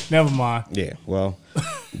more. Never mind. Yeah. Well,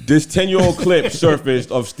 this 10-year-old clip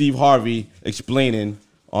surfaced of Steve Harvey explaining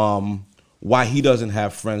why he doesn't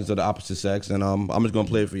have friends of the opposite sex, and I'm just gonna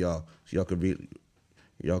play it for y'all so y'all could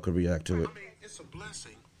react to it. I mean, it's a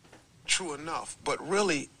blessing, true enough, but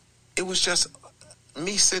really, it was just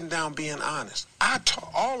me sitting down being honest.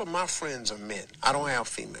 All of my friends are men. I don't have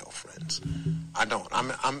female friends. I don't.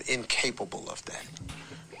 I'm incapable of that.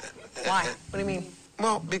 Why? What do you mean?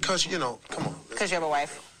 Well, because come on. Because you have a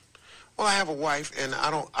wife. Well, I have a wife, and I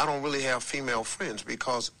don't really have female friends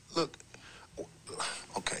because look.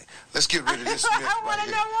 Okay, let's get rid of this myth I right wanna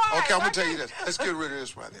here. know why. Okay, I'm gonna tell you this. Let's get rid of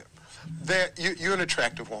this right here. You're an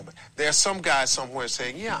attractive woman. There's some guy somewhere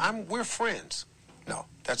saying, "Yeah, we're friends." No,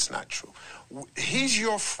 that's not true. He's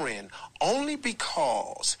your friend only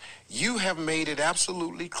because you have made it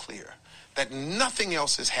absolutely clear that nothing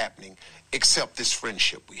else is happening except this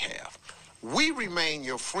friendship we have. We remain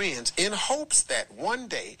your friends in hopes that one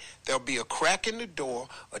day there'll be a crack in the door,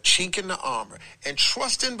 a chink in the armor. And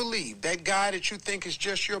trust and believe that guy that you think is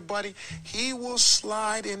just your buddy, he will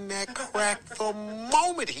slide in that crack the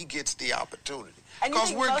moment he gets the opportunity. And you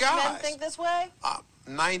think we're most guys. men think this way?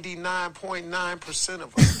 99.9%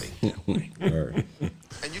 of us think that way.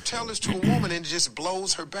 And you tell this to a woman and it just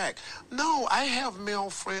blows her back. No, I have male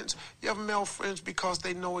friends. You have male friends because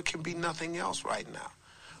they know it can be nothing else right now.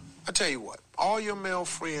 I tell you what, all your male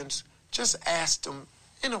friends, just ask them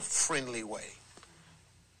in a friendly way.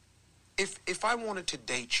 If I wanted to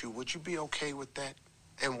date you, would you be okay with that?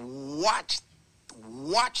 And watch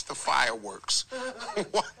the fireworks.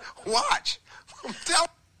 Watch. I'm telling.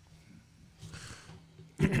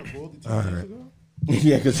 All right.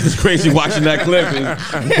 Yeah, because it's crazy watching that clip.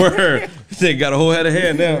 Word, they got a whole head of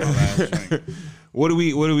hair now. What do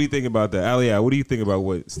we think about that, Aliyah? What do you think about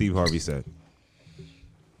what Steve Harvey said?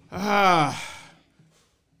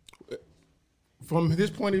 From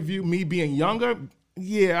his point of view, me being younger,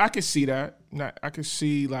 yeah, I could see that. I could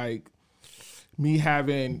see like me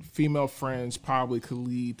having female friends probably could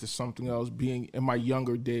lead to something else. Being in my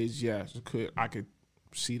younger days, yes, I could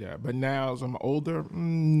see that. But now as I'm older,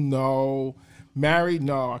 no. Married,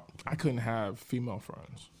 no, I couldn't have female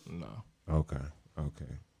friends. No. Okay.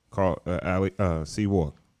 Carl, C.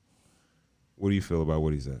 Walk. What do you feel about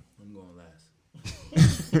what he said? I'm going last.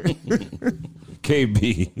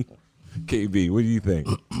 KB, what do you think?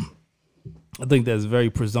 I think that's very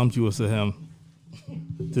presumptuous of him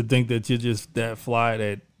to think that you're just that fly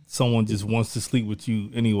that someone just wants to sleep with you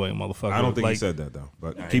anyway, motherfucker. I don't think he said that though.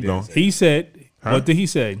 But keep going. He said, Huh? what did he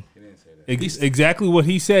say? He didn't say that. Exactly what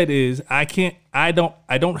he said is, I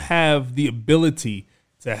don't have the ability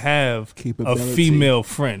to have a female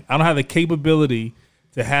friend. I don't have the capability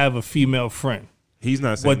to have a female friend. He's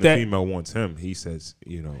not saying the female wants him. He says,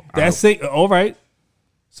 all right.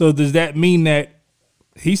 So does that mean that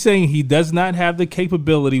he's saying he does not have the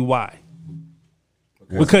capability? Why?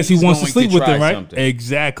 Because he wants to sleep with them, right? Something.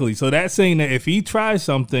 Exactly. So that's saying that if he tries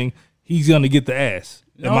something, he's gonna get the ass.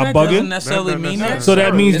 Am I that bugging? doesn't necessarily mean that. So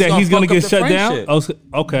that means It's that he's gonna fuck get up the shut down. friendship.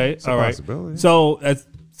 Okay, all right. possibility. So that's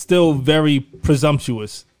still very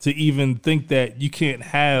presumptuous to even think that you can't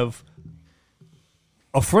have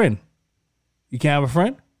a friend. You can't have a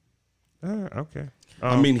friend? Okay.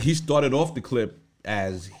 I mean, he started off the clip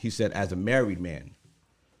as he said, as a married man.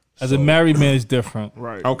 As a married man is different.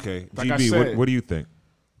 Right. Okay. Like I GB, said. what do you think?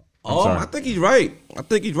 sorry. I think he's right. I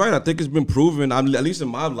think it's been proven. At least in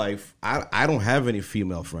my life, I don't have any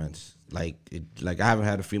female friends. Like I haven't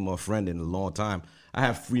had a female friend in a long time. I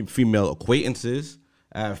have female acquaintances.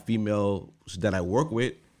 I have females that I work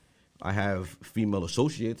with. I have female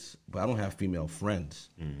associates, but I don't have female friends.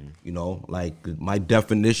 Mm-hmm. You know, like my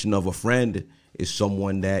definition of a friend is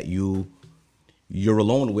someone that you're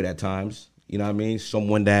alone with at times. You know what I mean?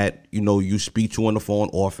 Someone that, you speak to on the phone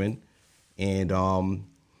often, and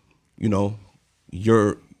you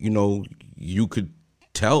could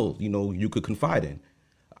tell, you could confide in.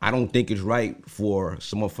 I don't think it's right for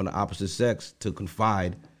someone from the opposite sex to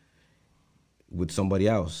confide with somebody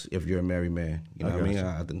else if you're a married man. You know what I mean?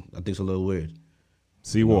 I think it's a little weird.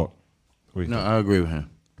 See what? No, I agree with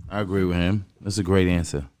him. That's a great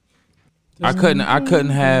answer. I couldn't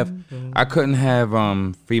have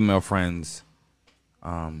female friends.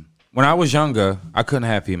 When I was younger, I couldn't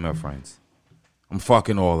have female friends. I'm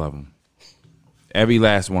fucking all of them. Every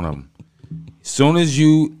last one of them. Soon as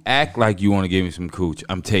you act like you want to give me some cooch,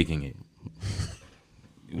 I'm taking it.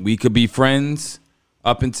 We could be friends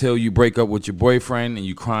up until you break up with your boyfriend and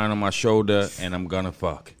you crying on my shoulder and I'm gonna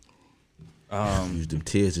fuck. Use them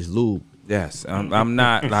tears as lube. Yes, I'm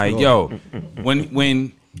not like yo.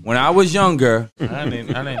 When I was younger, I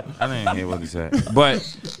didn't hear what he said.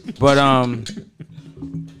 But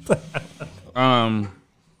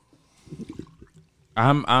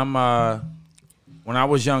I'm when I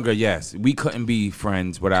was younger, yes, we couldn't be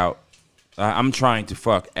friends without. I'm trying to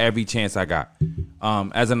fuck every chance I got.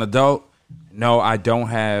 As an adult, no, I don't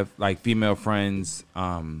have like female friends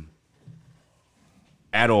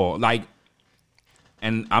at all. Like,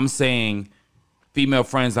 and I'm saying female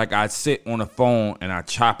friends like I sit on the phone and I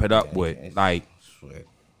chop it up with. Like,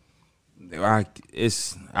 I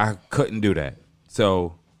couldn't do that.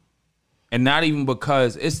 So, and not even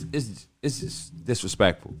because it's just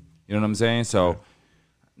disrespectful. You know what I'm saying? So,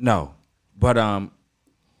 no. But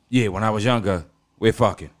yeah, when I was younger, we're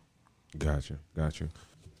fucking. Gotcha.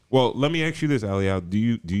 Well, let me ask you this, Alial.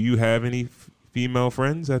 Do you have any female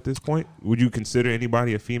friends at this point? Would you consider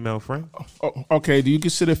anybody a female friend? Oh, okay, do you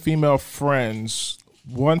consider female friends?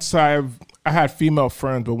 I had female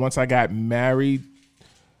friends, but once I got married,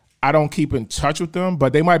 I don't keep in touch with them,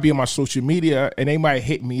 but they might be on my social media and they might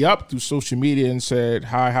hit me up through social media and said,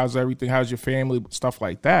 "Hi, how's everything? How's your family?" Stuff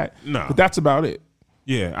like that. No. But that's about it.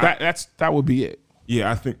 Yeah. That would be it.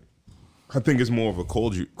 Yeah, I think it's more of a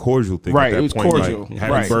cordial thing. Right, At that it was point. cordial. Like,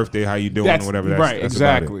 happy Right. birthday, how you doing, or whatever. That's right, that's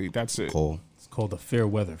exactly. About That's it. Cool. It's called a fair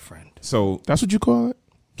weather friend. it. So That's what you call it?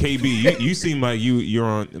 KB, you seem like you're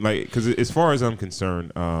on like because as far as I'm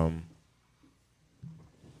concerned, I'm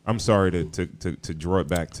sorry to draw it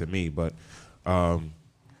back to me, but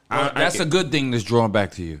That's a good thing that's drawn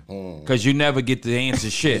back to you, because you never get to answer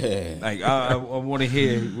shit. Like I want to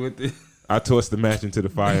hear what the. I toss the match into the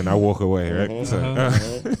fire and I walk away. Right? So,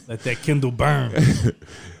 Let that Kindle burn.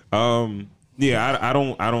 yeah, I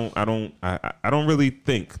don't really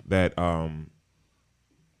think that men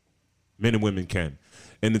and women can.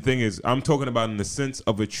 And the thing is, I'm talking about in the sense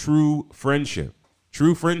of a true friendship.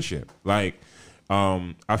 True friendship. Like,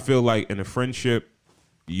 I feel like in a friendship,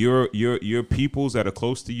 your peoples that are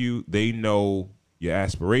close to you, they know your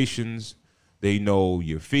aspirations, they know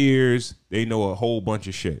your fears, they know a whole bunch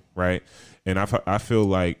of shit, right? And I feel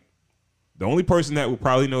like the only person that will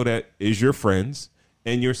probably know that is your friends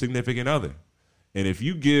and your significant other. And if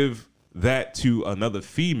you give that to another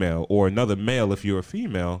female or another male, if you're a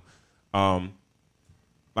female,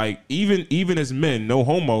 like even as men, no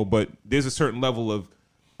homo, but there's a certain level of,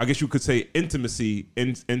 I guess you could say, intimacy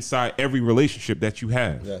inside every relationship that you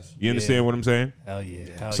have. Yes. You understand what I'm saying? Hell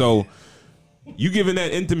yeah. So you giving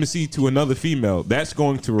that intimacy to another female, that's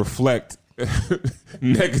going to reflect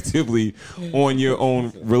negatively on your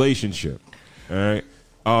own relationship. All right.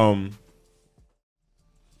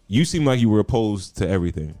 You seem like you were opposed to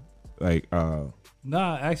everything. Like,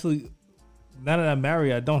 Nah, actually, now that I'm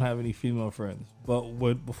married, I don't have any female friends. But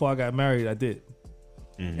before I got married, I did.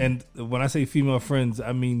 And when I say female friends,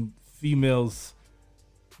 I mean females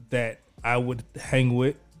that I would hang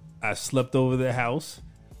with. I slept over their house.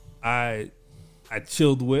 I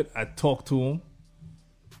chilled with. I talked to them.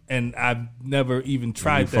 And I've never even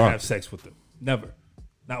tried to have sex with them. Never.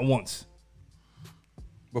 Not once.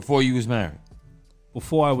 Before you was married.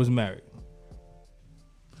 Before I was married.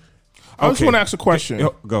 I just want to ask a question.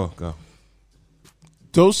 Go.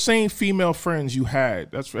 Those same female friends you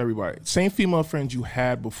had, that's for everybody, same female friends you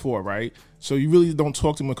had before, right? So you really don't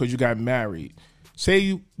talk to them because you got married. Say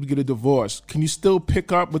you get a divorce. Can you still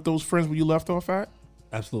pick up with those friends where you left off at?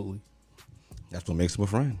 Absolutely. That's what makes him a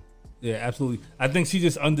friend. Yeah, absolutely. I think she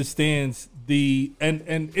just understands don't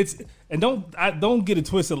get it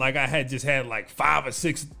twisted like I had like 5 or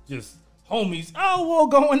 6 just homies. Oh, we're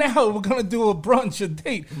going out. We're gonna do a brunch, a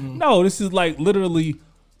date. No, this is like literally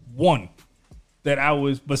one that I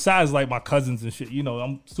was, besides like my cousins and shit. You know,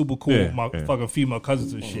 I'm super cool with my fucking female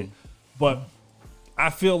cousins and shit. But I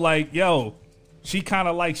feel like, she kind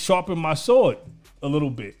of like sharpened my sword a little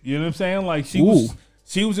bit. You know what I'm saying? Like she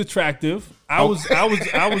was attractive. I was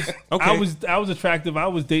attractive. I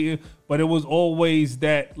was dating, but it was always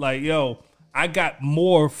that like, I got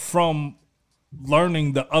more from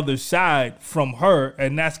learning the other side from her,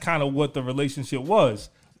 and that's kind of what the relationship was.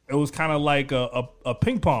 It was kind of like a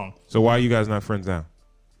ping pong. So why are you guys not friends now?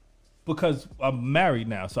 Because I'm married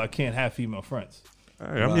now, so I can't have female friends. All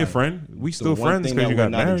right, I'm your friend. We still The one friends thing because that you we're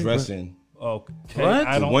got not married. addressing. Okay, What?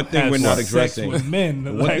 I don't One thing have we're not sex addressing. with men.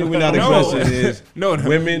 One thing we're not no. addressing is No.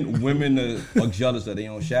 women are jealous of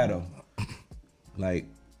their own shadow. Like,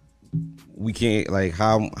 we can't, like,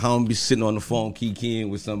 how I'm be sitting on the phone kikiing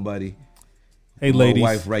with somebody. Hey, My ladies.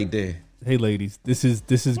 wife right there. Hey, ladies. This is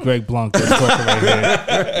Greg Blanc that's talking right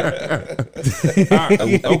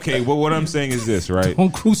here. Okay, well, what I'm saying is this, right?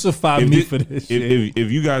 Don't crucify me for this shit.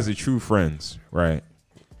 If you guys are true friends, right,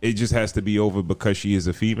 it just has to be over because she is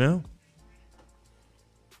a female?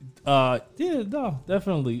 Yeah, no,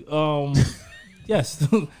 definitely. Yes,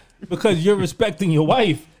 because you're respecting your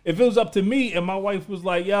wife. If it was up to me and my wife was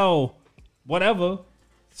like, "Yo, whatever,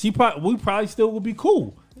 we probably still would be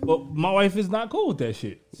cool. But my wife is not cool with that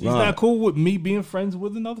shit. She's Nah. not cool with me being friends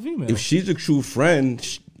with another female. If she's a true friend,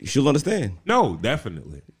 she'll understand. No,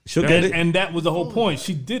 definitely. She'll get it. And that was the whole point.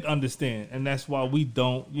 She did understand, and that's why we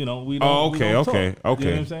don't. We don't. Oh, we okay, don't okay, talk. okay. You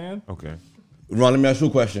know what I'm saying? Okay. Ron, let me ask you a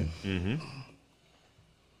question. Mm-hmm.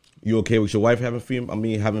 You okay with your wife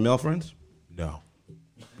having male friends? No.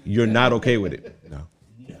 You're not okay with it. No.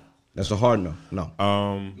 That's a hard no. No.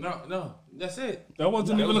 No, that's it. That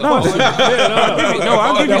wasn't even a question. No,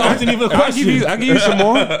 I'll give you. That wasn't even a question. I'll give you some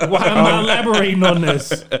more. Why am I elaborating on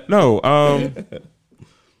this? No.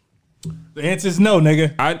 The answer is no,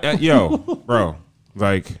 nigga. Yo, bro,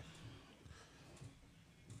 like,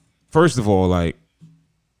 first of all, like,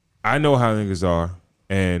 I know how niggas are,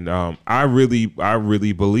 and I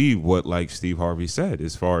really believe what like Steve Harvey said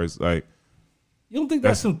as far as like, You don't think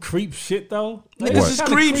that's some creep shit though? Like, Niggas that's is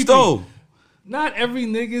kinda creeps creepy. though. Not every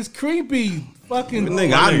nigga's creepy. Fucking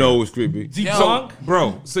Nigga, I know it's creepy. Debunk.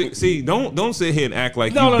 bro, see, don't sit here and act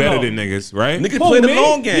like No, you no, better no. than niggas, right? Niggas Who, play the me?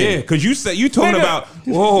 long game. Yeah, because you talking Nigga. about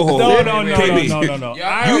whoa, No, KB.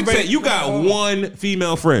 no. You said you got one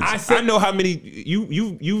female friend. I said- I know how many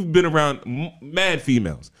you've been around mad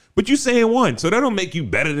females, but you saying one, so that don't make you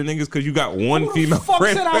better than niggas because you got one Who female the fuck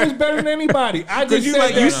friend. said I was better than anybody? I Because just you said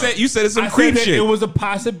like that. you said it's some I creep said that shit. it was a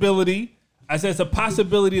possibility. I said it's a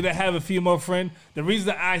possibility to have a female friend. The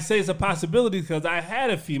reason I say it's a possibility is because I had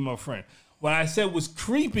a female friend. What I said was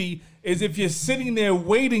creepy is if you're sitting there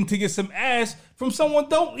waiting to get some ass from someone,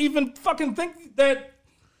 don't even fucking think that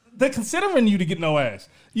they're considering you to get no ass.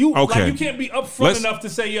 You Okay. like you can't be upfront Let's- enough to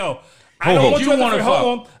say, yo, I Hold don't on. want you as a wanna friend. fuck.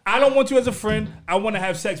 Hold on. I don't want you as a friend. I want to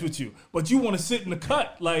have sex with you. But you want to sit in the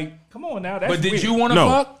cut. Like, come on now. That's But did weird. you want to no,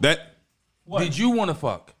 fuck? that What? Did you want to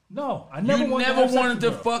fuck? No, I never You wanted never to have sex wanted with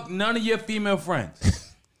to her. fuck none of your female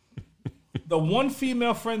friends. The one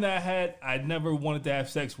female friend that I had, I never wanted to have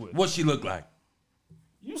sex with. What she look like?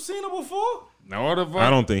 You seen her before? No, the fuck. I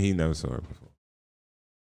don't think he never saw her before.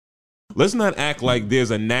 Let's not act like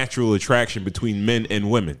there's a natural attraction between men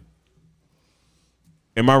and women.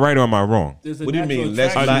 Am I right or am I wrong? There's a What do you natural mean?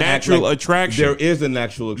 Let's attraction. A not act natural like attraction. There is a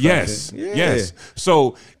natural attraction. Yes, yes.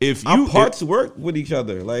 So if Our you parts work with each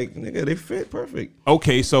other. Like, nigga, they fit perfect.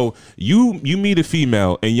 okay, so you meet a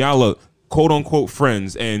female and y'all are quote unquote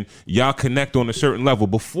friends and y'all connect on a certain level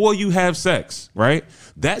before you have sex, right?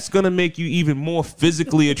 That's gonna make you even more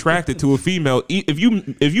physically attracted to a female if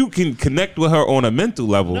you can connect with her on a mental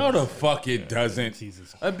level. No, the fuck it doesn't.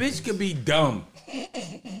 A bitch could be dumb.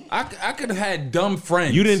 I could have had dumb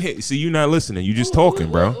friends. You didn't hit. See, you're not listening. You just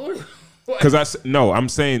talking, bro. Because I'm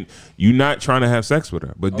saying you're not trying to have sex with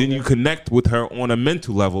her, but then you connect with her on a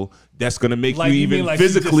mental level. That's gonna make Like, you you mean even like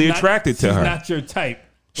she's physically just not- attracted to she's her. not your type.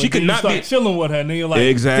 She But could then not you start be- chilling with her, and then you're like,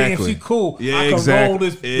 Exactly. damn, she cool. Yeah, I can exactly. roll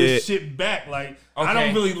this Yeah. shit back. Like, I Okay.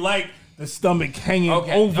 don't really like the stomach hanging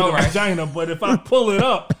Okay, over the all right. vagina, but if I pull it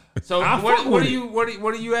up, So I what fuck are with you? What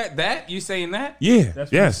are you at? That you saying that? Yeah. That's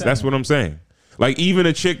what Yes, I'm that's saying. what I'm saying. Like even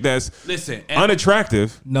a chick that's Listen, and-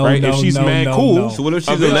 unattractive, No, right? no, if she's no, mad no, cool, no. So what if she's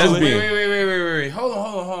a eventually- lesbian? Wait. Hold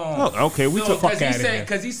on. Oh, okay, we took fuck outta here.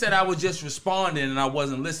 Because he said I was just responding and I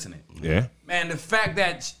wasn't listening. Yeah. Man, the fact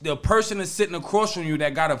that the person is sitting across from you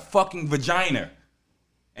that got a fucking vagina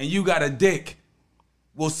and you got a dick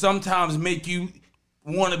will sometimes make you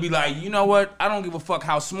want to be like, you know what? I don't give a fuck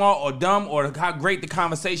how smart or dumb or how great the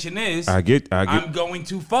conversation is. I get. I'm going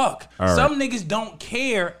to fuck. All right. Some niggas don't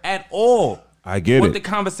care at all. I get what it. the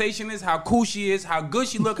conversation is, how cool she is, how good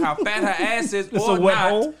she look, how fat her ass is, it's or a wet not.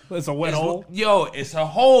 hole. It's a wet hole. Yo, it's a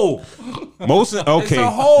hole. Most okay. a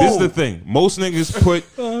hole. This is the thing. Most niggas put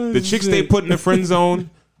the chicks they put in the friend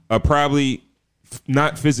zone are probably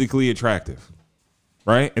not physically attractive,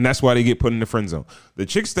 right? And that's why they get put in the friend zone. The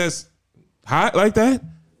chicks that's hot like that,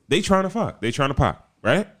 they trying to fuck. They trying to pop,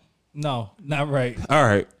 right? No, not right. All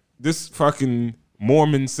right. This fucking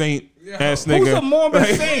Mormon saint ass nigga. Who's a Mormon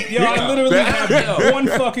saint? Yo, I literally have one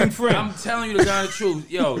fucking friend. I'm telling you the God of truth.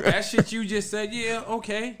 Yo, that shit you just said, yeah,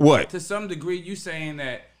 okay. What? To some degree, you saying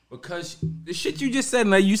that because the shit you just said,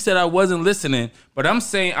 like you said I wasn't listening, but I'm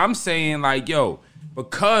saying like, yo,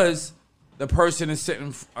 because the person is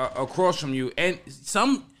sitting across from you, and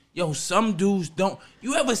some dudes don't.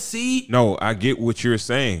 You ever see? No, I get what you're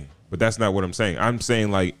saying, but that's not what I'm saying. I'm saying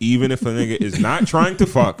like even if a nigga is not trying to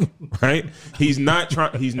fuck, right? He's not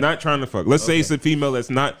trying to fuck. Let's say it's a female that's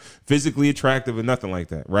not physically attractive or nothing like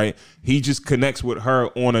that, right? He just connects with her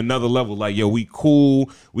on another level. Like, yo, we cool,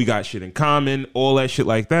 we got shit in common, all that shit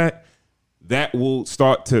like that. That will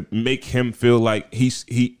start to make him feel like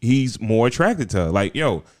he's more attracted to her. Like,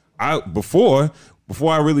 yo, before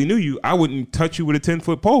before I really knew you, I wouldn't touch you with a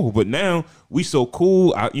 10-foot pole. But now we so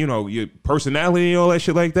cool, your personality and all that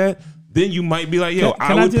shit like that. Then you might be like, yo, Can I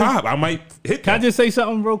I would just- pop. I might hit. Can I that. just say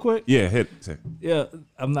something real quick? Yeah, hit. Yeah,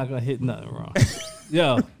 I'm not gonna hit nothing wrong.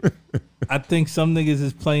 Yo, I think some niggas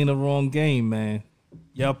is playing the wrong game, man.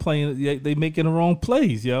 Y'all playing, they making the wrong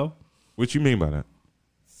plays, yo. What you mean by that?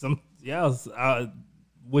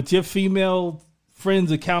 With your female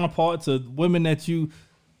friends or counterparts or women that you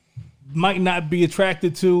might not be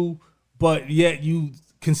attracted to, but yet you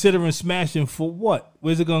considering smashing for what?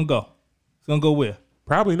 Where's it gonna go? It's gonna go where?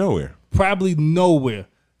 Probably nowhere. Probably nowhere.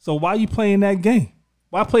 So why you playing that game?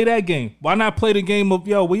 Why play that game? Why not play the game of,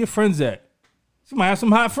 yo, where your friends at? You might have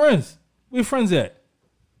some hot friends. Where your friends at?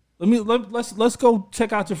 Let's go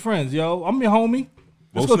check out your friends, yo. I'm your homie.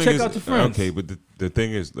 Let's go check out your friends. Okay, but the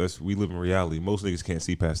thing is, we live in reality. Most niggas can't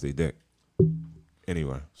see past their dick.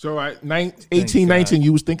 Anyway. So at 18, 19,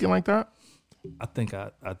 you was thinking like that? I think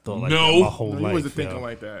I thought like No. that my whole No, life. you wasn't yo. thinking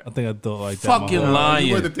like that. I think I thought like that. my Fucking whole life. lying.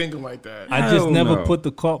 You wasn't thinking like that. I just Hell never no. put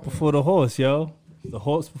the cart before the horse, yo. The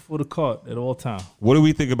horse before the cart at all times. What do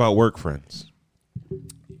we think about work friends?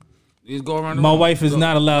 Just go around the My room. wife is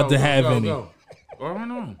not allowed to have any. Go around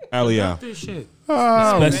the room. Aliyah. This shit.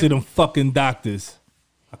 Especially them fucking doctors.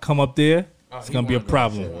 I come up there, it's gonna be a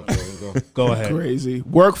problem. Go ahead. Crazy.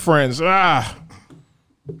 Work friends.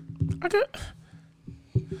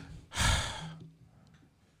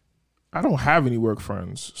 I don't have any work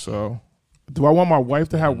friends. So do I want my wife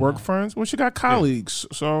to have work friends? Well, she got colleagues.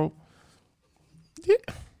 So yeah.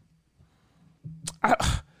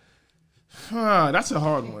 That's a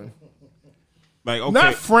hard one. Like, okay.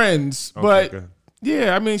 Not friends, Okay, but go ahead.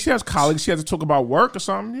 yeah, I mean, she has colleagues. She has to talk about work or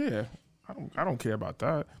something. Yeah, I don't care about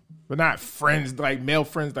that. But not friends, like male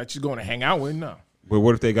friends that she's going to hang out with. No, But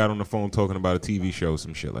what if they got on the phone talking about a TV show,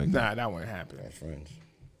 some shit like that? nah, that wouldn't happen. Friends.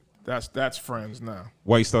 That's friends now.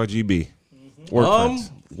 White Star GB. Work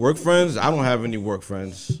friends. Work friends. I don't have any work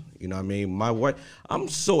friends. You know what I mean? My wife. I'm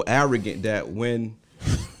so arrogant that when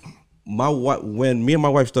me and my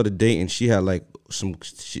wife started dating, she had like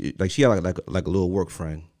she had like a little work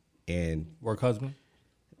friend, and Work husband?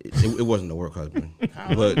 it wasn't a work husband,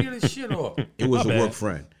 but Get this shit off. it was a bad. work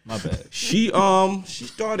friend. My bad. She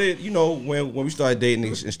started, when we started dating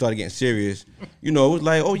and started getting serious, it was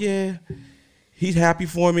like, oh yeah, he's happy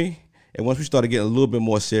for me. And once we started getting a little bit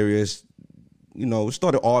more serious, we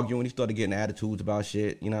started arguing. He started getting attitudes about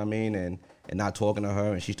shit, you know what I mean, and not talking to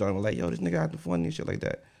her. And she started like, yo, this nigga acting funny and shit like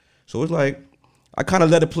that. So it's like I kind of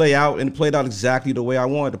let it play out, and it played out exactly the way I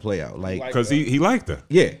wanted to play out. Like, Because he liked her.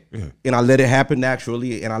 yeah. Yeah. And I let it happen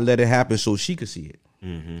naturally, and I let it happen so she could see it.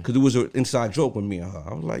 Because it was an inside joke with me and her.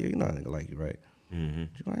 I was like, you're not a nigga like you, right?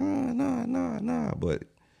 She's like, nah. But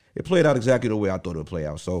it played out exactly the way I thought it would play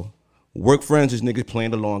out. So work friends is niggas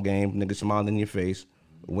playing the long game, niggas smiling in your face,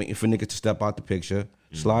 waiting for niggas to step out the picture,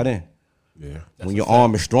 slide in. Yeah. When your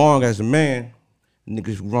arm is strong as a man,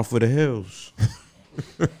 niggas run for the hills.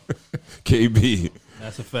 KB.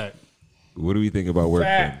 That's a fact. What do we think about work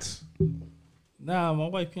Fact. friends? Nah, my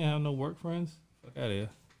wife can't have no work friends. Fuck out of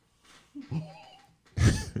here.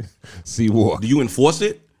 See Walk. Do you enforce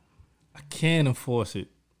it? I can't enforce it.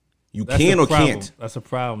 You That's can the or problem. can't? That's a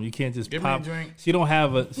problem. You can't just Give me a pop. drink. She don't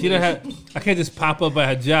have. I can't just pop up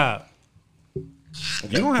at her job. You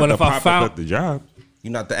don't have But to if I pop found- up at the job. You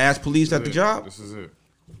not the ass police at the job? This is it.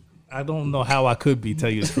 I don't know how I could be. Tell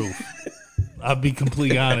you the truth. I'll be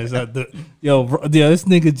completely honest. This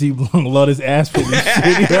nigga G Blunt love this ass for this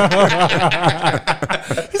shit.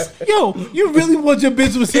 Yo, you really want your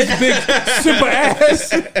bitch with such big super ass?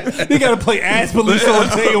 They gotta play ass police all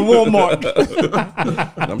day in Walmart.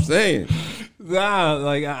 I'm saying. Nah,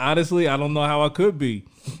 like honestly, I don't know how I could be.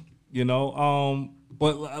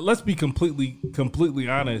 But let's be completely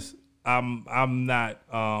honest. I'm not.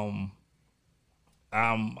 I'm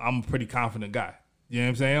a pretty confident guy. You know what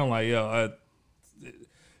I'm saying? I'm like, yo,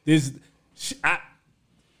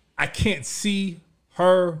 I can't see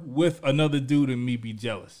her with another dude and me be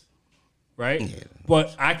jealous, right? Yeah.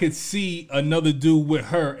 But I could see another dude with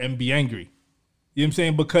her and be angry. You know what I'm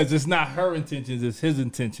saying? Because it's not her intentions, it's his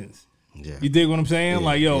intentions. Yeah. You dig what I'm saying? Yeah,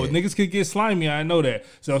 like, yo, yeah. niggas could get slimy. I know that.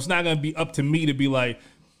 So it's not gonna be up to me to be like,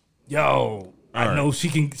 yo, I right. know she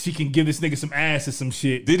can give this nigga some ass or some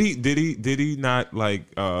shit. Did he not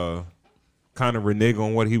like kind of renege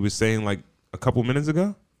on what he was saying like a couple minutes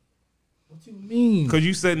ago? What you mean? Because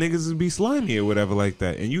you said niggas would be slimy or whatever like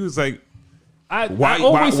that, and you was like, I why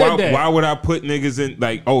always said that. why would I put niggas in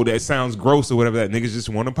like, oh, that sounds gross or whatever? That niggas just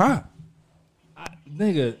want to pop.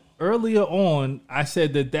 Nigga, earlier on, I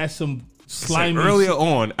said that that's some slimy. Earlier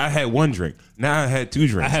on, I had 1 drink. Now I had 2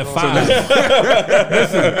 drinks. I had 5.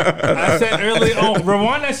 Listen, I said earlier on,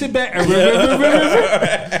 rewind that shit back.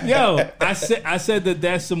 Yo, I said that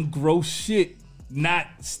that's some gross shit, not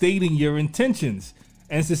stating your intentions.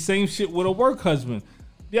 And it's the same shit with a work husband.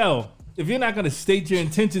 Yo, if you're not gonna state your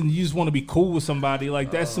intentions, you just want to be cool with somebody,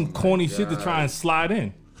 like that's some corny shit to try and slide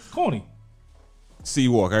in. Corny.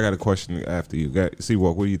 C-Walk, I got a question after you.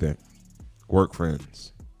 C-Walk, what do you think? Work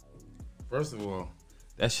friends. First of all,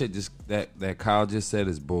 that shit that Kyle just said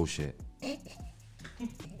is bullshit.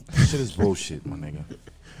 That shit is bullshit, my nigga.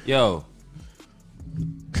 Yo,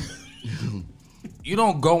 you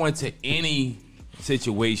don't go into any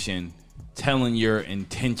situation telling your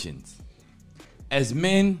intentions. As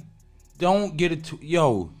men, don't get it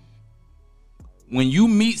when you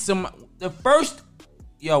meet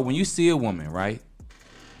when you see a woman, right?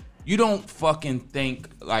 You don't fucking think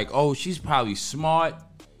like, oh, she's probably smart.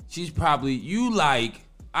 You're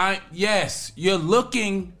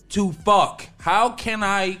looking to fuck. How can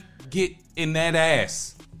I get in that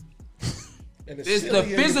ass? It's the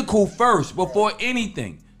physical first before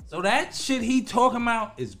anything. So that shit he talking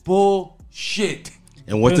about is bullshit.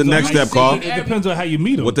 And what's the next step, Carl? It depends on how you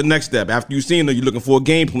meet him. What's the next step? After you seen her, you're looking for a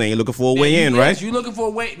game plan. You're looking for a way in, right? You're looking for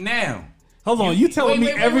a way now. Hold on, you telling me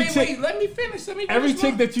every chick? Wait, let me finish. Every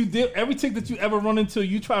chick that you ever run into,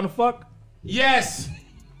 you trying to fuck? Yes.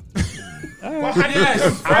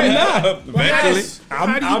 Yes. I'm not. Yes.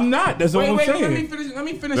 I'm not. That's what I'm saying. Let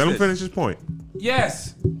me finish. Let him finish his point.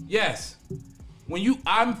 Yes. When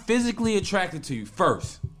I'm physically attracted to you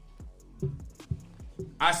first.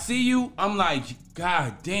 I see you, I'm like,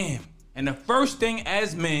 God damn. And the first thing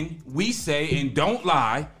as men, we say, and don't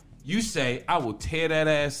lie, you say, I will tear that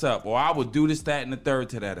ass up, or I will do this, that, and the third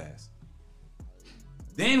to that ass.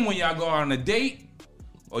 Then when y'all go on a date,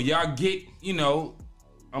 or y'all get,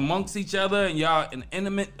 amongst each other, and y'all an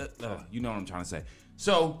intimate, you know what I'm trying to say.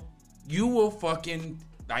 So, you will fucking,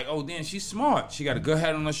 like, oh, damn, she's smart. She got a good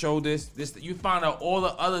head on her shoulders. You find out all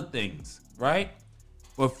the other things, right?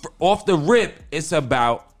 But off the rip, it's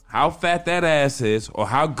about how fat that ass is, or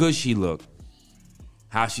how good she look,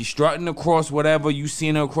 how she's strutting across whatever, you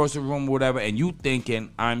seeing her across the room or whatever, and you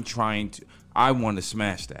thinking, I want to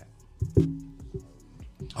smash that.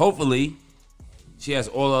 Hopefully, she has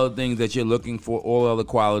all other things that you're looking for, all other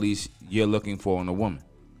qualities you're looking for in a woman.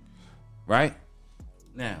 Right?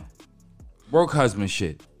 Now, work husband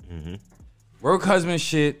shit. Mm-hmm. Work husband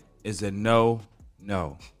shit is a no.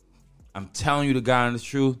 I'm telling you the God and the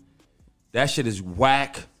truth. That shit is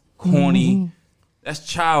whack, corny. Mm-hmm. That's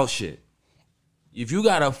child shit. If you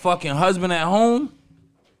got a fucking husband at home,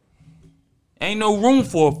 ain't no room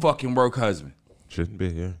for a fucking work husband. Shouldn't be,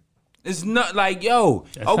 yeah. It's not like, yo,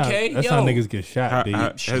 that's that's how niggas get shot, dude.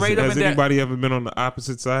 Has anybody ever been on the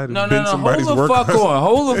opposite side? No. Hold the fuck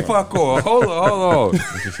on. Hold on.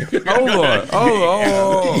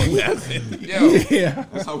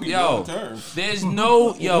 Yo,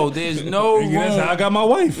 there's no room. That's how I got my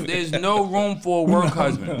wife. There's no room for a work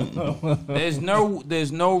husband.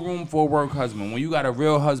 There's no room for a work husband when you got a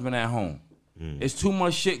real husband at home. It's too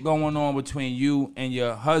much shit going on between you and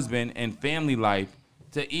your husband and family life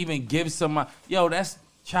to even give somebody, that's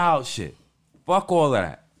child shit. Fuck all of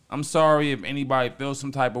that. I'm sorry if anybody feels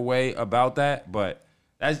some type of way about that, but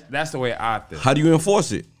that's the way I feel. How do you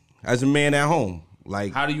enforce it as a man at home?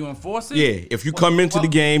 Like, how do you enforce it? Yeah, if you come into the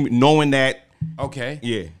game knowing that. Okay.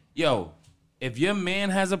 Yeah. Yo, if your man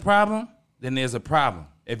has a problem, then there's a problem.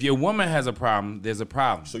 If your woman has a problem, there's a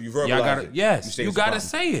problem. So you verbalize it. Yes, you gotta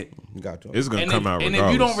say it. You got to. It's gonna come out regardless. And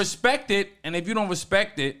if you don't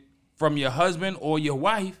respect it, from your husband or your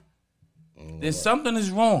wife, then something is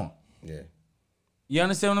wrong. Yeah. You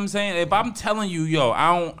understand what I'm saying? If I'm telling you,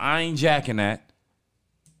 I ain't jacking that,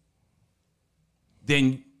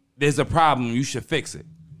 then there's a problem. You should fix it.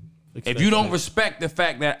 If you don't respect the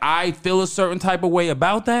fact that I feel a certain type of way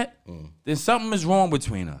about that, then something is wrong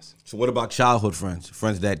between us. So what about childhood friends?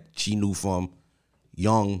 Friends that she knew from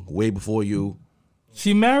young, way before you?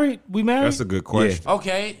 She married? We married? That's a good question. Yeah.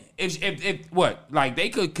 Okay. If what? Like they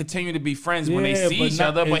could continue to be friends when they see each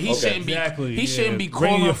other, but he shouldn't be. He shouldn't be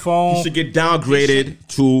calling your phone. He should get downgraded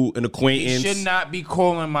to an acquaintance. He should not be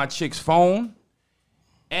calling my chick's phone,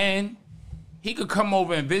 and he could come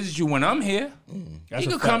over and visit you when I'm here. He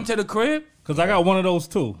could come to the crib. Cause I got one of those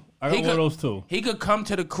too. He could come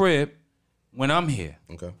to the crib when I'm here.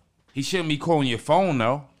 Okay. He shouldn't be calling your phone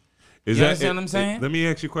though. You understand what I'm saying? Let me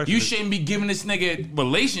ask you a question. You shouldn't be giving this nigga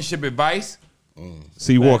relationship advice.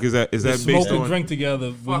 C-Walk, is that based smoke on and drink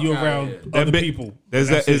together when you're around other people? Is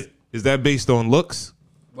that based on looks?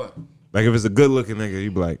 What? Like if it's a good looking nigga,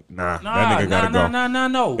 you be like, nah, that nigga gotta go.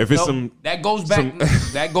 No. If it's some that goes back.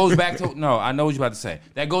 That goes back to no. I know what you're about to say.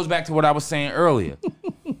 That goes back to what I was saying earlier.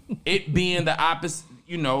 It being the opposite,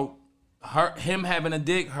 you know, him having a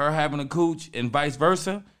dick, her having a cooch, and vice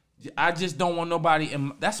versa. I just don't want nobody.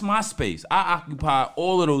 That's my space. I occupy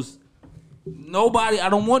all of those. I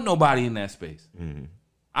don't want nobody in that space. Mm-hmm.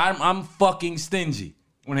 I'm fucking stingy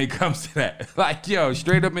when it comes to that. Like, yo,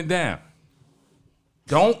 straight up and down.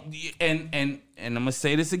 Don't and I'm gonna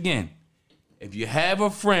say this again. If you have a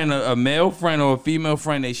friend, a male friend or a female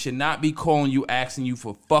friend, they should not be calling you, asking you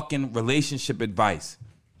for fucking relationship advice.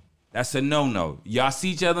 That's a no-no. Y'all see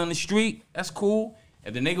each other in the street, that's cool.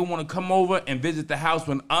 If the nigga wanna come over and visit the house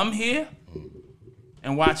when I'm here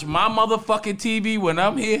and watch my motherfucking TV when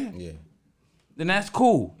I'm here, then that's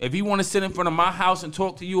cool. If he wanna sit in front of my house and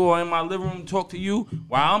talk to you or in my living room and talk to you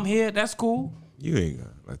while I'm here, that's cool. You ain't gonna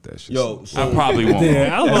let that shit. Yo, so I probably won't.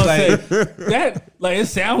 Yeah, I was gonna say that. Like, it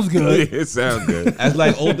sounds good. It sounds good. as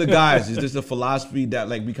like older guys, is this a philosophy that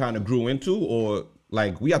like we kind of grew into, or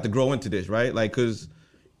like we have to grow into this, right? Like, cause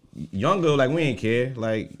younger, like we ain't care.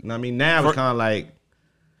 Like, you know what I mean, now it's kind of like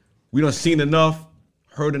we done seen enough,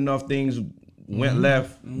 heard enough things went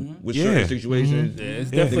left with certain situations. Yeah, it's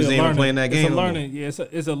Niggas definitely ain't a even learning. playing that game It's a no more. learning. Yeah,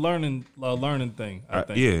 it's a learning thing. I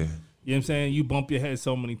think. Yeah, You know what I'm saying? You bump your head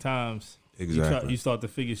so many times. Exactly. You start to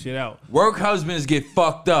figure shit out. Work husbands get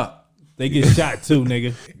fucked up. They get shot too,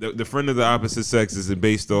 nigga. the friend of the opposite sex, is it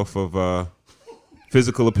based off of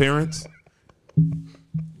physical appearance?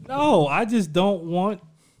 No, I just don't want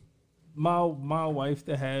my wife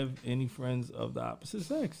to have any friends of the opposite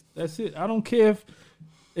sex. That's it. I don't care if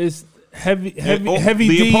it's heavy the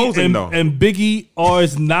D opposing, though. and Biggie, or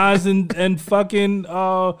it's Nas and fucking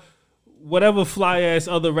whatever fly ass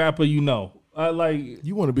other rapper you know. Like,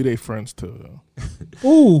 You want to be their friends too, though.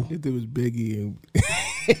 ooh. If there was Biggie and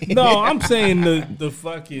No, I'm saying the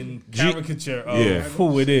fucking caricature of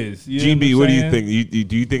who it is. You know GB, what do you I'm saying? think?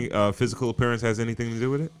 Do you think physical appearance has anything to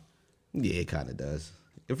do with it? Yeah, it kind of does.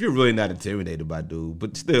 If you're really not intimidated by dude,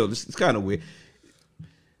 but still, it's kind of weird.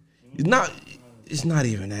 It's not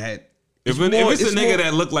even that. If it's a nigga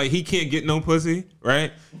that look like he can't get no pussy,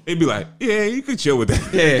 right? It'd be like, yeah, you could chill with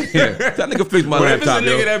that. Yeah. That nigga fixed my But if it's a laptop,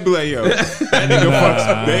 nigga yo. that be like, yo, that nigga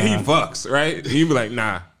fucks, then he fucks, right? You be like,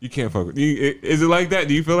 nah, you can't fuck with. Is it like that?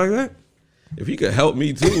 Do you feel like that? If he could help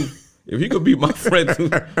me too, if he could be my friend too,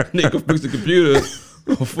 nigga fix the computer,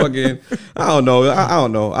 or fucking, I don't know. I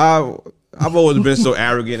don't know. I've always been so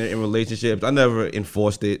arrogant in relationships. I never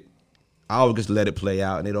enforced it. I always just let it play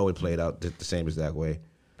out, and it always played out the same exact way.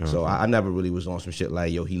 So I never really was on some shit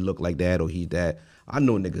like, yo, he looked like that or he that. I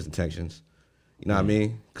know niggas' intentions. You know what I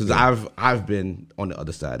mean? Because I've been on the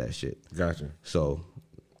other side of that shit. Gotcha. So,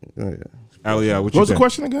 Aliyah, what what you was the think?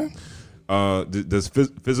 question again? Does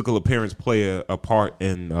physical appearance play a part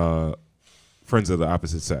in friends of the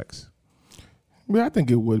opposite sex? Yeah, I think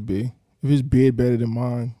it would be. If his beard better than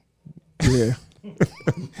mine, yeah.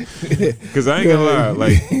 Because I ain't gonna lie,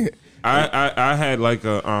 like I had like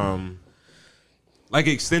a like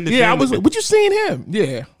extended Yeah, I family, was. But you seen him?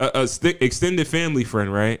 Yeah. a extended family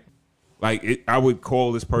friend, right? Like I would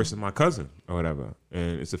call this person my cousin or whatever,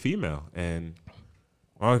 and it's a female, and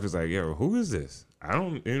my wife was like, "Yo, who is this?" I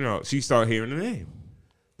don't, She started hearing the name.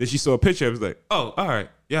 Then she saw a picture. I was like, "Oh, all right,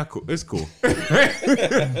 yeah, cool, it's cool." Like,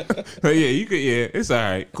 yeah, you could, yeah, it's all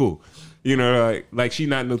right, cool. Like she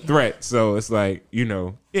not no threat, so it's like,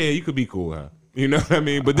 yeah, you could be cool, huh? You know what I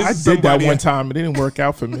mean? But this I is did that somebody- one time. It didn't work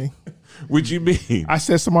out for me. What you mean? I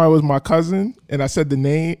said somebody was my cousin, and I said the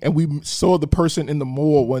name, and we saw the person in the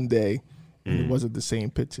mall one day, and it wasn't the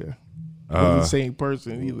same picture. It wasn't the same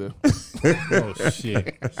person either. Oh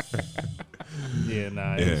shit. Yeah,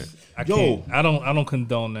 nah. it's- I Yo. can't. I don't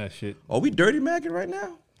condone that shit. are we dirty macking right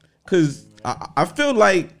now? Because I feel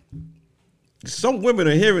like some women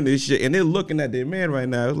are hearing this shit and they're looking at their man right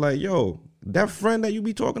now. It's like, yo, that friend that you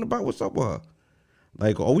be talking about, what's up with her?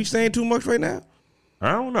 Like, are we saying too much right now?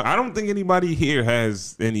 I don't know. I don't think anybody here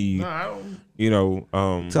has any,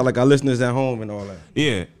 Sound like our listeners at home and all that.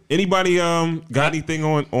 yeah. Anybody got anything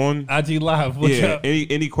on IG Live. What's yeah, up?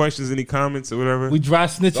 any questions, any comments or whatever? We dry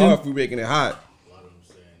snitching. Sorry if we making it hot. A lot of them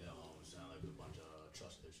saying that sound like a bunch of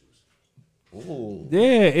trust issues.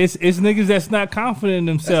 Yeah, it's niggas that's not confident in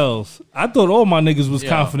themselves. I thought all my niggas was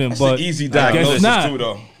confident, That's but an easy I guess diagnosis not. too,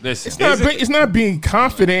 though. Listen, It's not being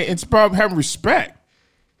confident. It's about having respect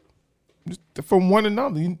from one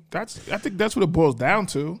another. I think that's what it boils down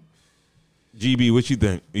to. GB, what you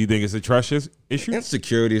think? You think it's a trust issue?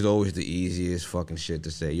 Insecurity is always the easiest fucking shit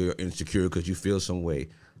to say. You're insecure because you feel some way.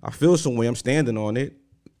 I feel some way. I'm standing on it.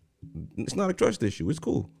 It's not a trust issue. It's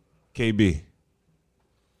cool. KB.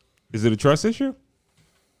 Is it a trust issue?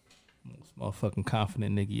 Most motherfucking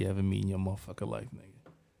confident nigga you ever meet in your motherfucking life,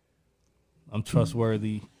 nigga. I'm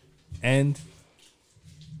trustworthy, and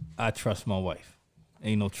I trust my wife.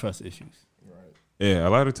 Ain't no trust issues. Yeah, a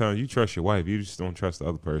lot of times you trust your wife, you just don't trust the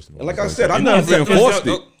other person. And like I said, I never enforced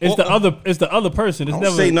it. It's the other. It's the other person. It's I don't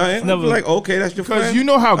never say nothing. It's never I'm like, okay, that's your Because friend. you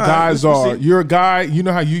know how All right, guys let's are. proceed. You're a guy. You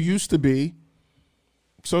know how you used to be.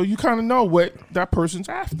 So you kind of know what that person's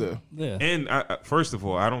after. Yeah. And first of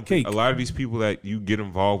all, I don't think Cake. a lot of these people that you get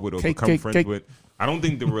involved with or Cake, become cake, friends cake. with, I don't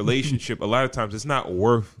think the relationship, a lot of times, it's not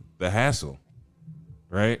worth the hassle,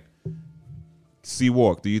 right?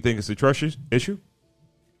 C-Walk, do you think it's a trust issue?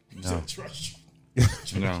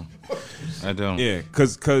 No, I don't. Yeah,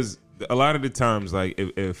 because a lot of the times, like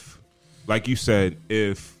if like you said,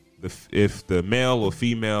 if the male or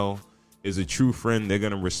female is a true friend, they're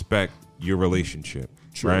gonna respect your relationship,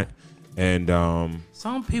 right? And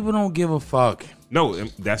Some people don't give a fuck. no,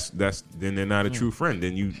 that's then they're not a true friend.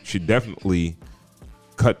 Then you should definitely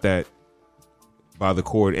cut that by the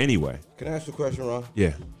cord anyway. Can I ask you a question, Ron?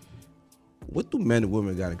 Yeah. What do men and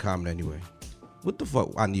women got in common anyway? What the fuck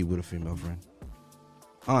I need with a female friend?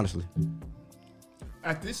 Honestly.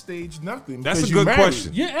 At this stage, nothing. That's because a you're good married.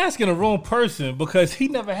 question. You're asking the wrong person because he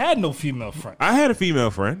never had no female friend. I had a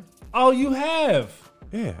female friend. Oh, you have.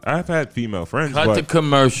 Yeah, I've had female friends. Cut but the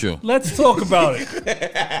commercial. Let's talk about it.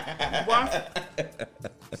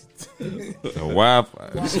 Wi-Fi.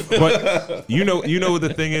 but you know what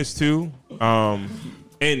the thing is too,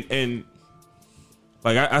 and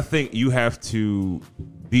like I think you have to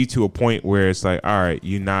be to a point where it's like, all right,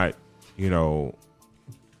 you're not,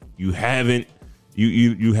 you haven't,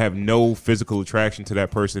 you have no physical attraction to that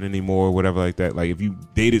person anymore, or whatever like that. Like if you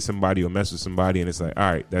dated somebody or messed with somebody, and it's like,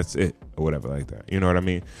 all right, that's it, or whatever like that. You know what I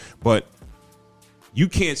mean? But you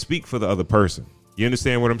can't speak for the other person. You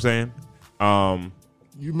understand what I'm saying?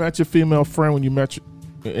 You met your female friend when you met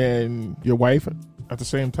and your wife at the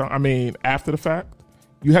same time. I mean, after the fact,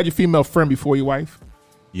 you had your female friend before your wife.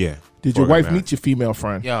 Yeah. Did your wife meet your female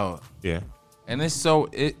friend? Yo, Yeah. and it's so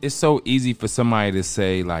easy for somebody to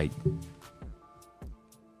say like,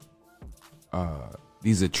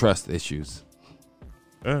 these are trust issues.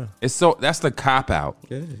 Yeah. That's the cop out.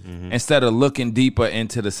 Yeah. Mm-hmm. Instead of looking deeper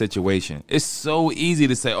into the situation, it's so easy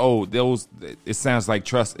to say, "Oh, it sounds like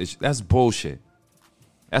trust issues." That's bullshit.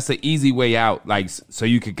 That's an easy way out, like so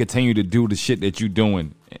you can continue to do the shit that you're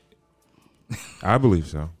doing. I believe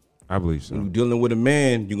so. When you're dealing with a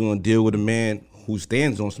man, you're gonna deal with a man who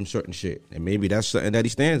stands on some certain shit, and maybe that's something that he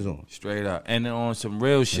stands on. Straight up, and then on some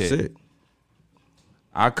real shit. That's it.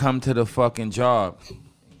 I come to the fucking job,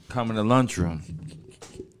 come in the lunchroom.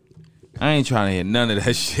 I ain't trying to hear none of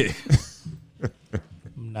that shit.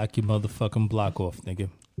 Knock your motherfucking block off, nigga.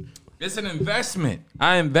 It's an investment.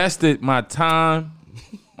 I invested my time,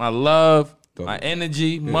 my love, my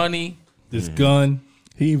energy, money. This gun.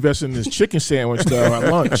 He invested in his chicken sandwich though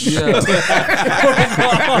at lunch.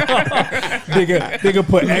 Nigga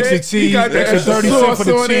put extra cheese, extra 30 cents for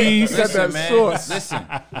the cheese. Listen, man. Listen.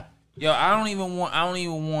 Yo, I don't even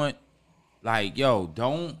want like, yo,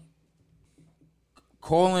 don't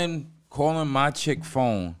calling my chick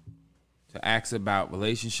phone to ask about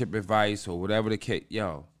relationship advice or whatever the case.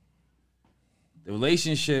 Yo, the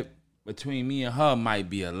relationship between me and her might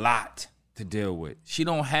be a lot to deal with. She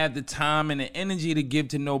don't have the time and the energy to give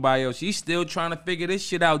to nobody else. She's still trying to figure this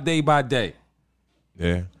shit out day by day.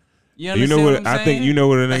 Yeah. You You know understand what? I'm I saying? think you know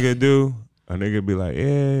what a nigga do. A nigga be like,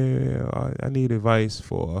 yeah, I need advice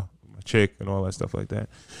for my chick and all that stuff like that.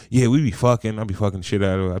 Yeah, we be fucking. I be fucking shit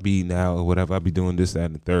out of her. I be eating out or whatever. I be doing this, that,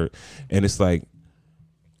 and the third. And it's like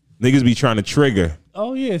niggas be trying to trigger.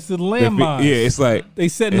 Oh yeah, it's the landmines. Yeah, it's like They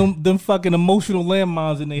setting them fucking emotional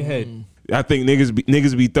landmines in their head. I think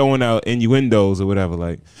niggas be throwing out innuendos or whatever.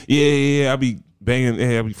 Like, yeah, I be banging,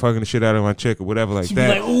 I be fucking the shit out of my chick or whatever like She'd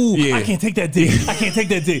that. be like, ooh, yeah. I can't take that dick. I can't take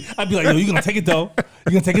that dick. I'd be like, yo, you gonna take it though.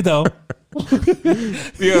 You gonna take it though.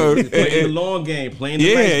 Yo, Playing the long game, playing the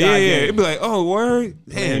yeah, nice guy yeah. game. It'd be like, oh, word,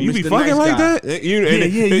 damn, you be Mr. fucking Nice like Guy. that?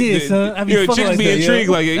 Yeah, son. I be fucking chicks like be that, intrigued,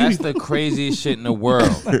 yo. like, yeah, you That's be the craziest shit in the world.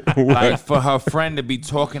 Like for her friend to be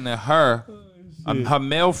talking to her, her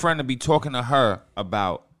male friend to be talking to her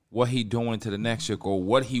about what he doing to the next chick or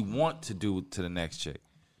what he want to do to the next chick.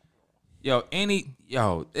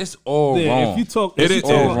 It's all Yeah, wrong. if you talk, It if you is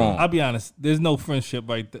talk- all wrong. I'll be honest. There's no friendship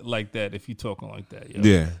like that if you talking like that. Yo.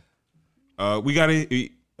 Yeah. We got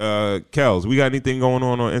any, Kels, we got anything going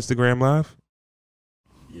on Instagram Live?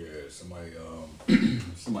 Yeah,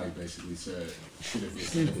 somebody basically said, shit, if your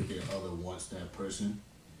significant other wants that person,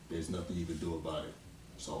 there's nothing you can do about it.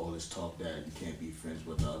 So all this talk that you can't be friends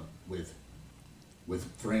with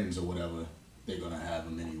friends or whatever, they're gonna have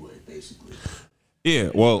them anyway, basically.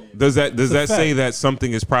 Yeah. Well, does that say fact. that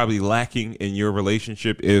something is probably lacking in your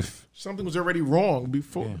relationship if Something was already wrong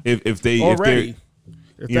before. if they Already.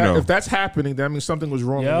 if If that's happening, that means something was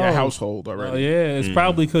wrong in your household already. Yeah, it's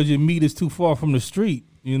probably because your meat is too far from the street.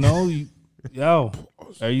 You know, you you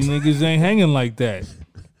niggas ain't hanging like that.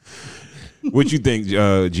 what you think,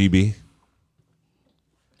 GB?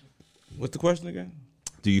 What's the question again?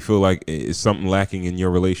 Do you feel like is something lacking in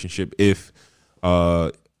your relationship if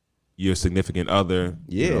your significant other,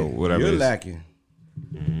 Yeah, you know, whatever you're it is? lacking.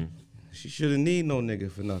 She shouldn't need no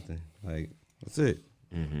nigga for nothing. Like, that's it.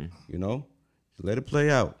 You know? Just let it play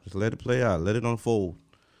out. Just let it play out. Let it unfold.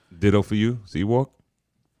 Ditto for you, Z-Walk?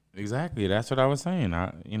 Exactly. That's what I was saying.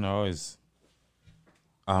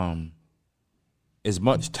 As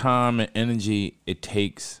much time and energy it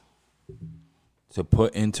takes to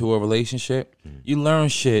put into a relationship, you learn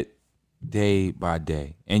shit day by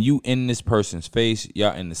day. And you in this person's face,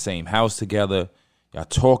 y'all in the same house together, y'all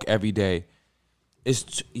talk every day.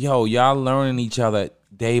 Y'all learning each other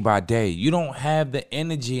day by day. You don't have the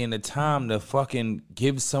energy and the time to fucking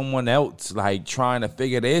give someone else like trying to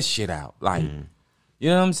figure their shit out. Like, you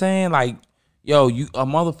know what I'm saying? Like, you a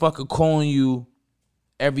motherfucker calling you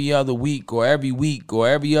every other week or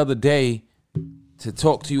every other day to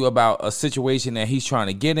talk to you about a situation that he's trying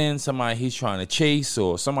to get in, somebody he's trying to chase,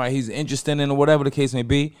 or somebody he's interested in, or whatever the case may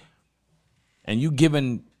be. And you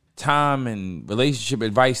giving time and relationship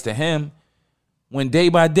advice to him when day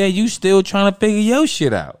by day you still trying to figure your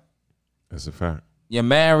shit out. That's a fact. Your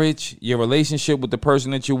marriage, your relationship with the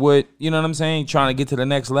person that you're with, you know what I'm saying? Trying to get to the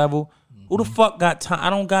next level. Who the fuck got time?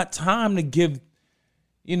 I don't got time to give,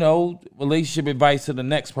 relationship advice to the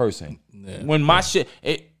next person. When my shit,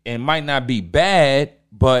 it might not be bad,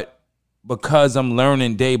 but because I'm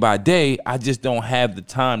learning day by day, I just don't have the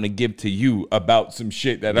time to give to you about some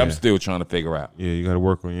shit that I'm still trying to figure out. Yeah, you got to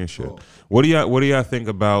work on your shit. What do y'all think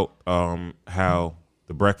about how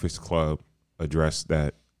the Breakfast Club addressed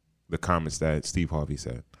the comments that Steve Harvey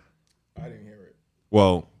said? I didn't hear it.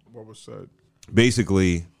 Well, What was said?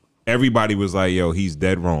 basically everybody was like, "Yo, he's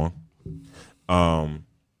dead wrong."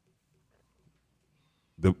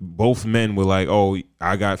 Both men were like, "Oh,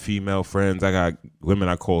 I got female friends, I got women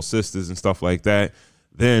I call sisters and stuff like that."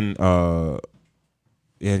 Then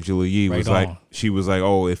Angela Yee was like, she was like,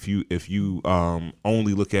 "Oh, if you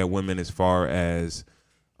only look at women as far as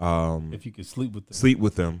If you could sleep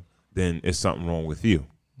with them, then it's something wrong with you."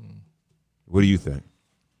 What do you think?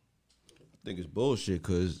 I think it's bullshit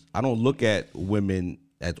because I don't look at women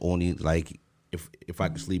as only like if I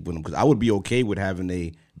could sleep with them, because I would be okay with having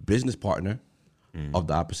a business partner of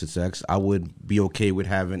the opposite sex. I would be okay with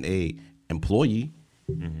having a employee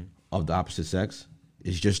of the opposite sex.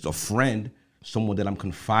 It's just a friend, someone that I'm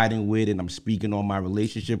confiding with and I'm speaking on my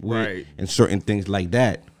relationship with, Right. and certain things like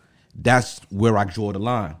that. That's where I draw the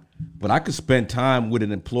line. But I could spend time with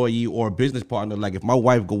an employee or a business partner. Like if my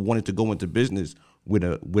wife wanted to go into business with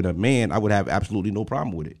a man, I would have absolutely no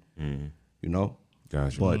problem with it. You know?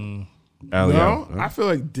 Gotcha. But No, I feel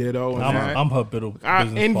like ditto. And that. I'm her business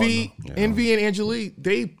Envy, partner. Envy, and Angelique,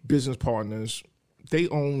 they business partners. They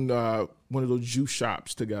own one of those juice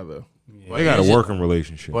shops together. Well, they got a working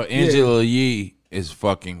relationship. But Angela Yee is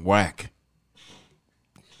fucking whack.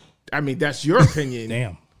 I mean, that's your opinion.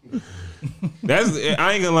 Damn.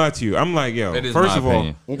 I ain't gonna lie to you. I'm like, yo, It is first my of all,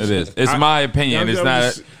 opinion. It is. It's my opinion.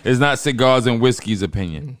 It's not cigars and whiskey's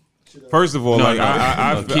opinion. First of all, No, like no.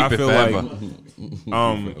 I No, keep it feel forever.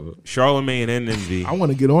 like Charlemagne and Envy, I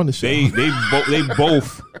want to get on the show. they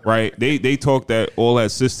both right. They talk all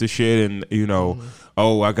that sister shit, and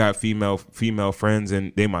oh, I got female friends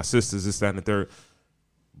and they my sisters, this, that, and the third.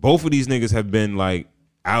 Both of these niggas have been like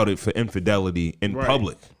outed for infidelity in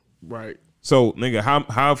public. Right. So, nigga,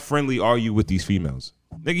 how friendly are you with these females?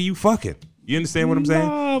 Nigga, you fucking. You understand what I'm saying?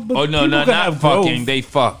 Oh no, not fucking. They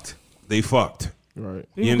fucked. They fucked. Right.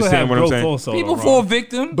 You understand what I'm saying? People fall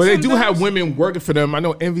victim. But they do have women working for them. I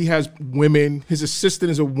know Envy has women. His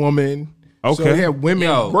assistant is a woman. So Okay. they have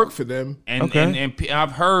women work for them. And, Okay. and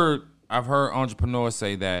I've heard entrepreneurs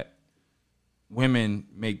say that women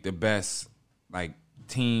make the best like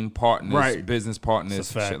team partners, Right. business partners,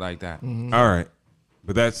 It's a fact. shit like that. All right.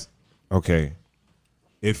 But that's okay.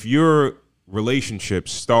 If your relationship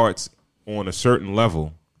starts on a certain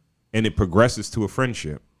level and it progresses to a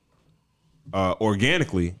friendship,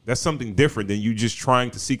 organically, that's something different than you just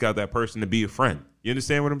trying to seek out that person to be a friend. You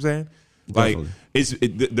understand what I'm saying? Definitely.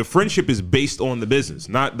 Like the friendship is based on the business,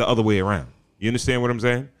 not the other way around. You understand what I'm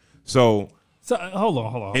saying? So hold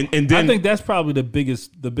on. And then- I think that's probably the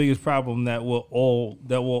biggest problem that we're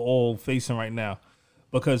all facing right now,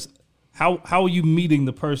 because how are you meeting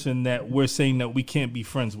the person that we're saying that we can't be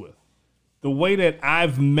friends with? The way that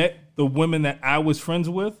I've met the women that I was friends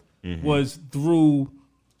with was through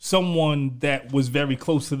someone that was very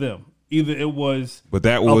close to them. Either it was, But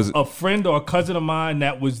that was a friend or a cousin of mine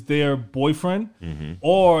that was their boyfriend,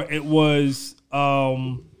 or it was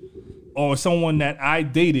or someone that I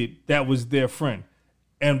dated that was their friend.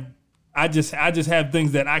 And I just have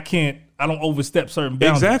things that I don't overstep certain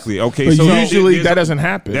boundaries. exactly okay. But So usually there's that doesn't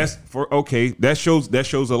happen. That's that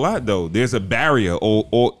shows a lot though. There's a barrier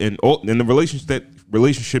or in the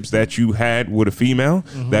relationships that you had with a female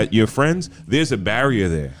that your friends. There's a barrier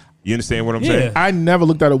there. You understand what I'm saying? I never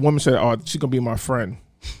looked at a woman and said, "Oh, she's gonna be my friend."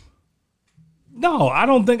 No, I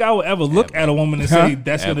don't think I would ever look at a woman and say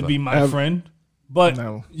that's going to be my friend. But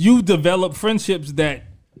you develop friendships that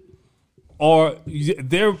are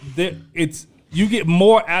it's you get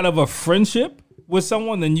more out of a friendship with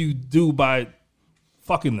someone than you do by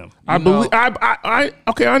fucking them. I believe. I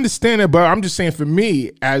understand it, but I'm just saying for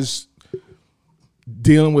me as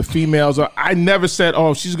dealing with females, I never said,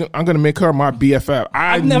 "Oh, I'm gonna make her my BFF."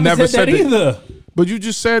 I never said that either. But you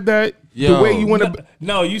just said that the way you want to.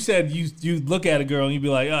 No, you said you look at a girl and you be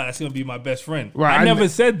like, "Oh, that's gonna be my best friend." Right, I never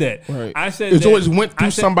said that. Right. I said it's that, always went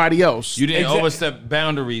through somebody else. You didn't overstep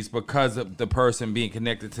boundaries because of the person being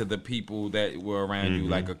connected to the people that were around you,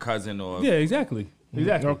 like a cousin or. Yeah, exactly.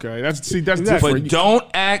 Okay, that's different. But don't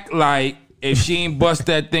act like if she ain't bust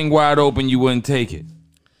that thing wide open, you wouldn't take it.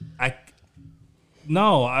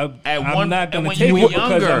 I'm one- not gonna when take you it were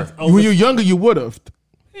because younger. When you're younger, you would have.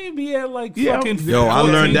 maybe at like Yeah. fucking Yo, I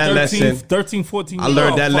learned that 13, lesson. 13, 14 I years learned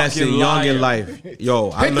old. that lesson fucking young in liar. life.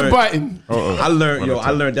 Yo, I Hit the learned. button. I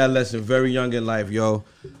learned that lesson very young in life, yo.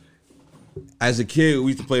 As a kid, we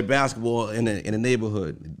used to play basketball in the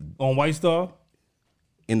neighborhood. On White Star.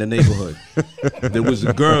 In the neighborhood, there was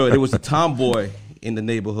a girl. There was a tomboy in the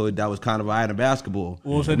neighborhood that was kind of eye in basketball.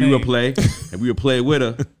 What was her We would name? play, and we would play with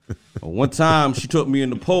her. One time, she took me in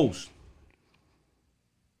the post,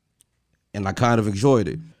 and I kind of enjoyed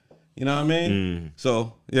it. You know what I mean?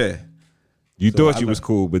 So yeah. You thought you was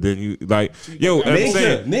cool, but then you like, yo, I'm Nature,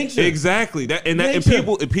 saying nature. exactly that, and Nature.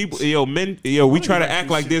 people, we try to act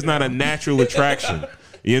like there's not a natural attraction.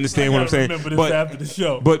 You understand what I'm saying? Remember this after the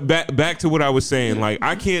show. But back to what I was saying, like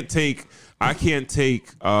I can't take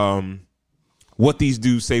what these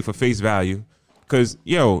dudes say for face value, because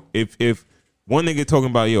if one nigga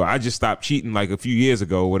talking about I just stopped cheating like a few years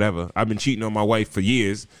ago or whatever, I've been cheating on my wife for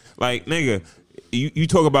years, like nigga. You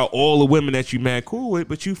talk about all the women that you mad cool with,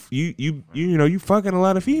 but you fucking a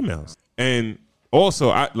lot of females. And also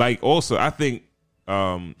I think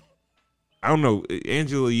I don't know,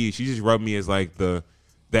 Angela Yee, she just rubbed me as like that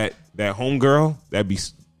homegirl that be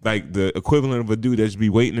like the equivalent of a dude that just be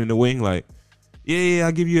waiting in the wing, like, yeah,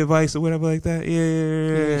 I'll give you advice or whatever like that.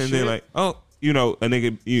 Yeah. And then like, oh, a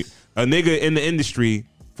nigga in the industry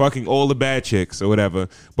fucking all the bad chicks or whatever,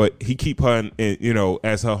 but he keep her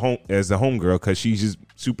as a homegirl because she's just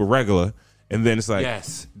super regular. And then it's like,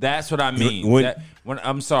 Yes, that's what I mean.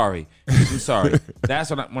 I'm sorry. That's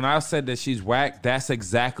when I said that she's whack. That's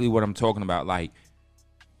exactly what I'm talking about. Like,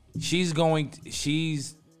 she's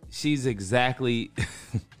exactly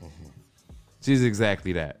she's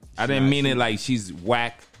exactly that. I didn't mean it like she's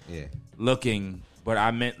whack looking, but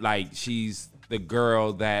I meant like she's the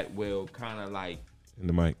girl that will kind of like in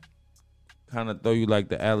the mic, kind of throw you like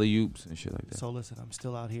the alley oops and shit like that. So listen, I'm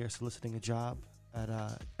still out here soliciting a job at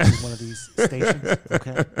one of these stations.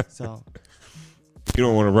 Okay, so you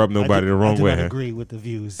don't want to rub nobody the wrong way. I do not agree with the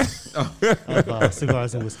views of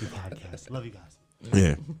Cigars and Whiskey Podcast. Love you guys.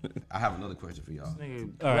 Yeah. I have another question for y'all.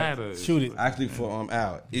 All right, shoot it. Actually, for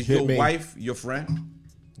Al, is Hit your me. wife your friend?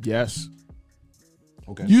 Yes.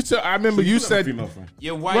 Okay. You said. I remember you have a said. female friend.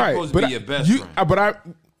 Your wife supposed to be your best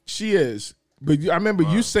friend. She is. But I remember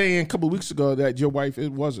you saying a couple of weeks ago that your wife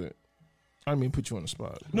it wasn't. I mean, put you on the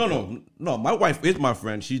spot. No. My wife is my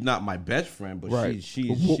friend. She's not my best friend, but Right.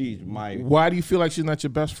 she's my. Why do you feel like she's not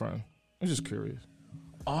your best friend? I'm just curious.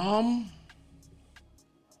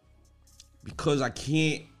 Because I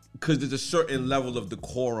can't. Because there's a certain level of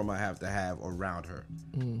decorum I have to have around her.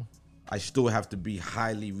 I still have to be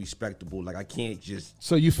highly respectable. Like I can't just.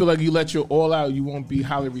 So you feel like you let your all out, you won't be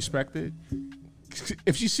highly respected?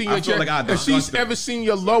 If she's seen I feel like I if she's disgust her. ever seen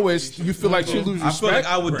your lowest, you feel like she'll lose I feel like respect?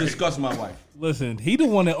 I would discuss my wife. Listen, he the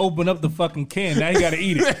one that opened up the fucking can. Now he got to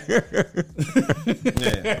eat it.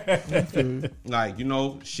 Yeah. Like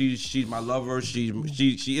she's my lover. She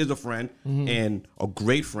is a friend and a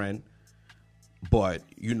great friend. But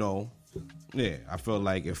I feel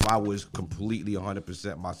like if I was completely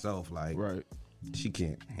 100% myself, like Right. she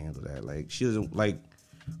can't handle that. Like she doesn't like.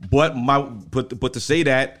 But to say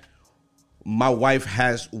that, my wife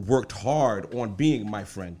has worked hard on being my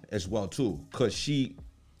friend as well too, cause she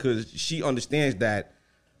understands that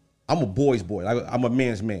I'm a boy's boy. I'm a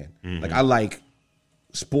man's man. Like I like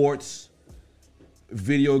sports,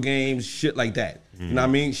 video games, shit like that. You know what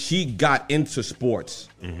I mean? She got into sports.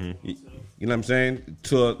 You know what I'm saying?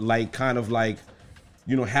 To like kind of like,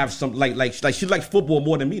 you know, have some like she likes football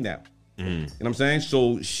more than me now. You know what I'm saying?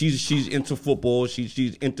 So she's into football.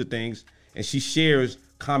 She's into things, and she shares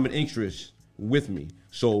common interests with me.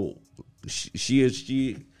 So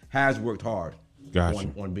she has worked hard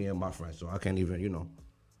on being my friend. So I can't even, you know,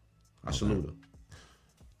 I salute her.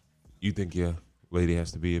 You think your lady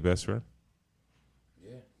has to be your best friend?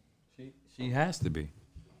 Yeah, she has to be.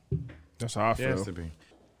 That's how I She feel. has to be.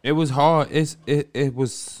 It was hard. It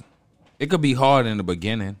could be hard in the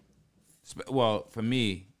beginning. Well, for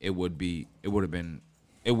me, it was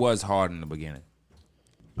hard in the beginning.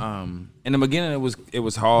 In the beginning, it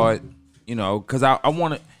was hard, you know, because I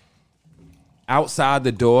wanted outside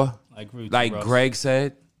the door, like Greg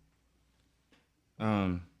said.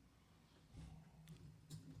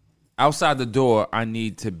 Outside the door, I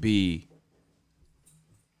need to be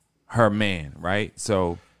her man, right?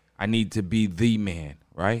 So I need to be the man,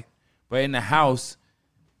 right? But in the house,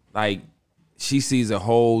 like, she sees a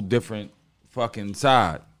whole different fucking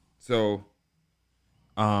side. So,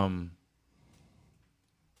 and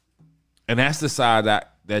that's the side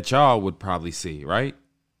that y'all would probably see, right?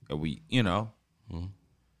 That we, you know,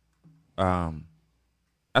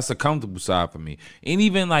 that's a comfortable side for me. And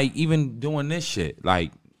even doing this shit,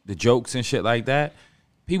 like the jokes and shit like that,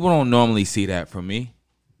 people don't normally see that from me,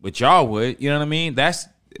 but y'all would, you know what I mean? That's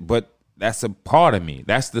a part of me.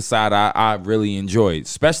 That's the side I really enjoy,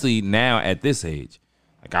 especially now at this age.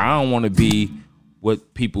 Like, I don't want to be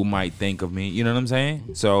what people might think of me. You know what I'm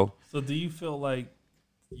saying? So do you feel like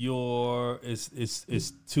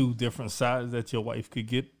it's two different sides that your wife could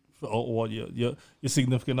get, or your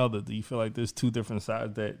significant other? Do you feel like there's two different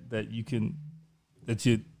sides that you can that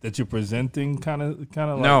you're presenting kind of like?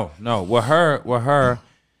 No. With her,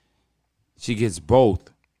 she gets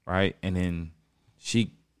both, right? And then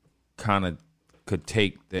she kind of could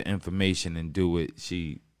take the information and do it.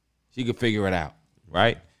 She could figure it out,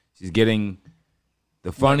 right? She's getting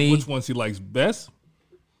the funny. Which one she likes best?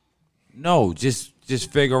 No, just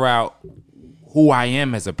figure out who I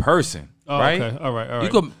am as a person, right? Okay, all right. You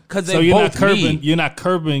could, cause so you're not curbing. Me. You're not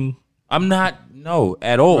curbing. I'm not. No,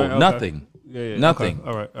 at all. Right, okay. Nothing. Yeah. Nothing. Okay.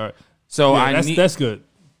 All right. So yeah, that's good.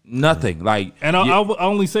 Nothing. Like, and I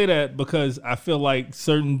only say that because I feel like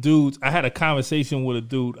certain dudes. I had a conversation with a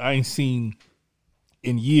dude I ain't seen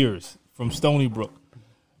in years from Stony Brook,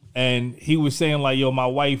 and he was saying like, "Yo, my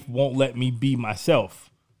wife won't let me be myself.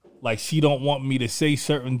 Like, she don't want me to say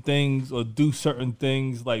certain things or do certain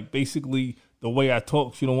things. Like, basically the way I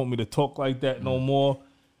talk, she don't want me to talk like that no more."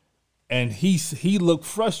 And he looked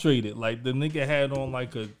frustrated. Like, the nigga had on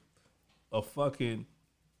like a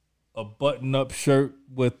button up shirt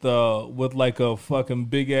with like a fucking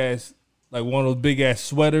big ass, like one of those big ass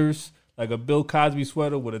sweaters, like a Bill Cosby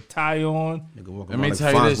sweater with a tie on. Let me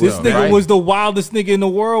tell you This nigga was the wildest nigga in the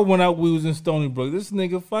world when we was in Stony Brook. This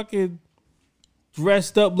nigga fucking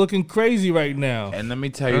dressed up looking crazy right now. And let me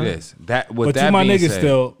tell you this. But you my nigga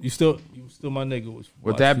still. You still my nigga.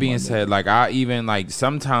 With that being said, like, I even, like,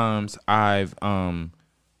 sometimes I've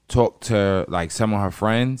talked to like some of her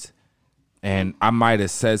friends, and I might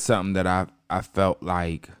have said something that I felt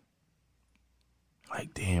like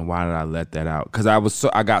damn, why did I let that out? Because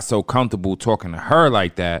I got so comfortable talking to her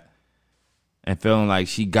like that and feeling like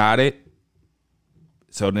she got it.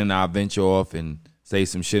 So then I'll venture off and say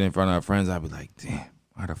some shit in front of her friends. I'll be like, damn,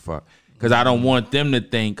 why the fuck? Because I don't want them to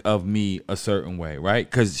think of me a certain way, right?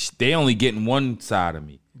 Because they only getting one side of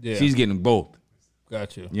me. Yeah. She's getting both.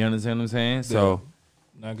 Got you. You understand what I'm saying? Yeah. So,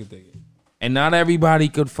 I could take it. And not everybody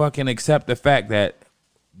could fucking accept the fact that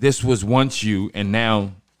this was once you, and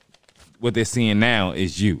now what they're seeing now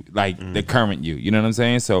is you, like the current you. You know what I'm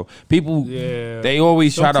saying? So people, they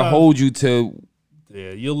always try to hold you to.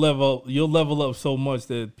 Yeah, you'll level up so much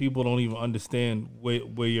that people don't even understand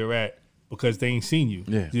where you're at because they ain't seen you.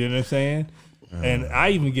 Yeah. You know what I'm saying? And I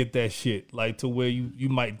even get that shit, like, to where you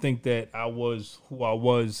might think that I was who I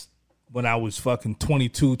was when I was fucking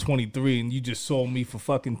 22, 23, and you just saw me for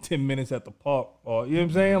fucking 10 minutes at the park. Or, you know what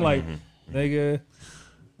I'm saying? Like, nigga,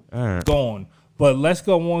 gone. But let's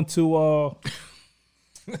go on to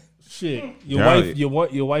shit.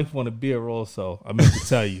 Your wife want a beer also. I meant to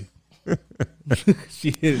tell you.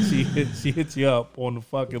 she hits you up on the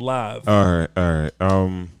fucking live. All right.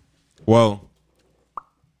 Well,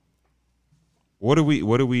 what are we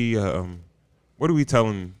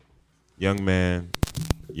telling young man,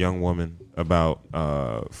 young woman about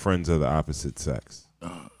friends of the opposite sex?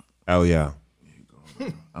 Elia.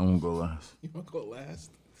 I'm gonna go last. You want to go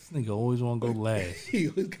last? This nigga always want to go last. He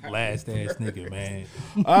always got- Last ass nigga, man.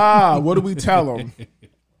 What do we tell him?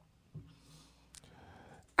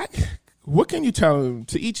 What can you tell him?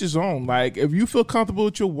 To each his own. Like, if you feel comfortable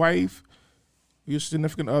with your wife, your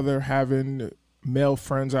significant other having male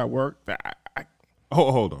friends at work,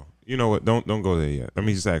 Hold on. You know what? Don't go there yet. Let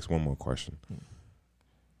me just ask one more question.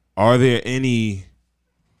 Are there any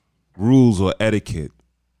rules or etiquette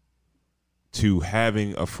to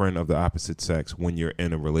having a friend of the opposite sex when you're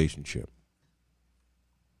in a relationship?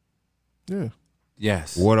 yeah.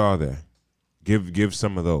 Yes. What are they? Give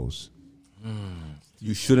some of those.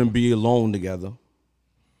 You shouldn't be alone together.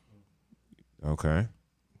 Okay.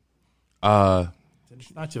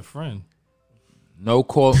 It's not your friend. No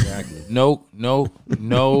call. No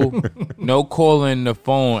calling the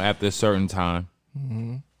phone after a certain time.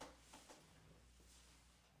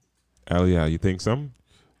 Elia, you think something?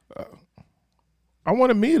 I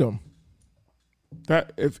want to meet him.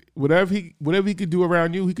 That if whatever he could do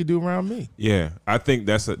around you, he could do around me. Yeah, I think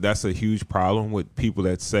that's a huge problem with people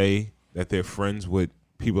that say that they're friends with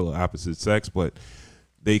people of opposite sex, but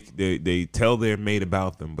they tell their mate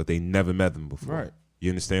about them, but they never met them before. Right. You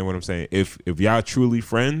understand what I'm saying? If y'all truly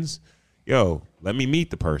friends, yo, let me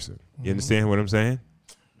meet the person. You understand what I'm saying?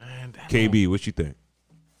 Man, KB, what you think?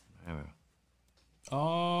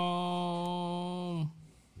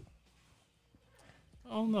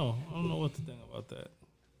 I don't know. I don't know what to think about that.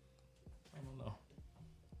 I don't know.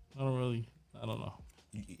 I don't know.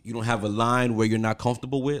 You don't have a line where you're not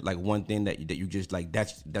comfortable with, like one thing that you just like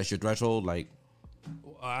that's your threshold. Like,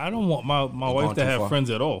 I don't want my wife gone to too have far? friends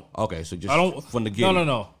at all. okay, so just I don't from the get.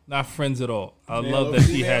 No, not friends at all. I love that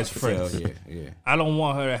she has friends. Yeah. I don't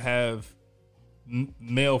want her to have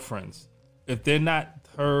male friends. If they're not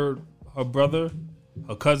her brother,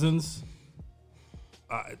 her cousins,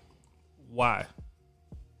 why?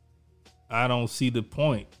 I don't see the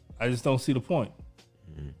point. I just don't see the point.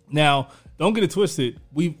 Now, don't get it twisted.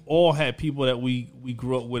 We've all had people that we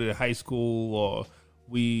grew up with in high school, or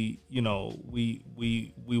we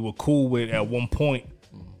were cool with at one point.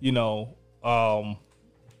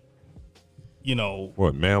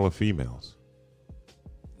 What, male or females?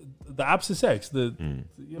 The opposite sex. What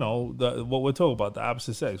we're talking about, the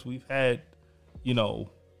opposite sex. We've had,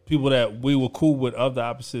 people that we were cool with of the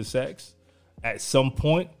opposite sex at some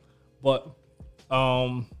point, but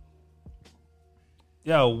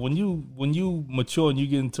when you mature and you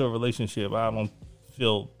get into a relationship, I don't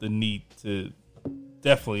feel the need to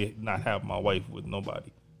definitely not have my wife with nobody.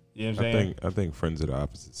 You know what I'm saying? I think friends of the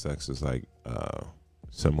opposite sex is like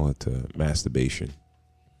similar to masturbation.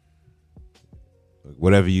 Like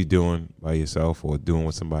whatever you're doing by yourself or doing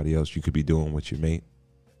with somebody else, you could be doing with your mate.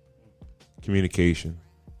 Communication,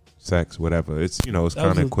 sex, whatever. It's kind of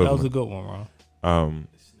equivalent. That was a good one, Ron.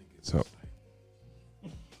 So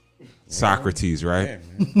Socrates, right?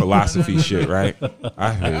 Philosophy shit, right?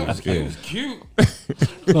 I heard it. was cute.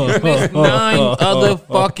 Missed 9 other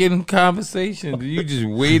fucking conversations. You just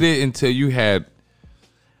waited until you had.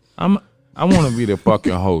 I want to be the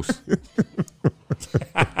fucking host.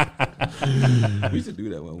 We should do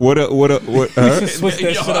that one. What? Switch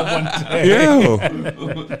that shit up one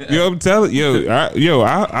day. Yo, I'm telling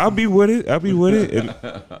I'll be with it. And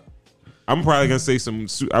I'm probably gonna say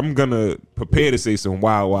I'm gonna prepare to say some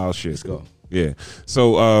wild shit. Let's go. Yeah.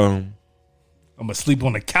 So, I'm gonna sleep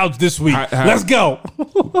on the couch this week. Let's go.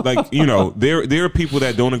 There are people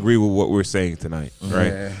that don't agree with what we're saying tonight, right?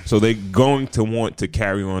 Yeah. So they're going to want to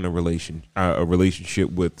carry on a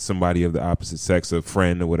relationship with somebody of the opposite sex, a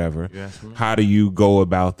friend or whatever. Yes, How do you go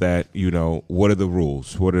about that? What are the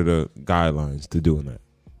rules? What are the guidelines to doing that?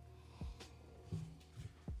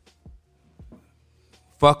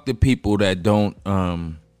 Fuck the people that don't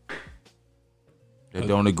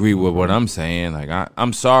agree with what I'm saying. Like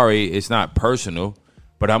I'm sorry, it's not personal,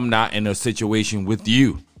 but I'm not in a situation with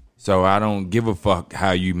you, so I don't give a fuck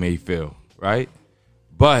how you may feel, right?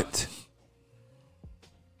 But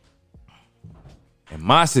in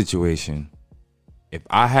my situation, if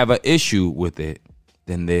I have an issue with it,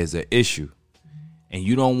 then there's an issue, and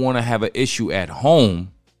you don't want to have an issue at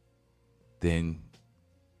home, then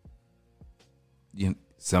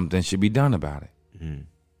something should be done about it. Mm-hmm.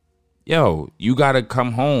 Yo, you gotta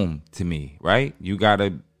come home to me, right?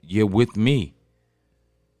 You're with me.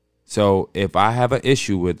 So if I have an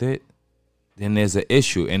issue with it, then there's an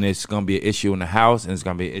issue, and it's gonna be an issue in the house, and it's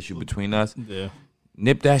gonna be an issue between us. Yeah.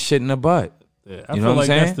 Nip that shit in the butt. Yeah, you know what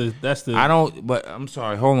I'm saying? That's the. I don't. But I'm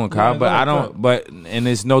sorry. Hold on, Kyle. But I don't. But and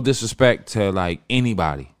it's no disrespect to like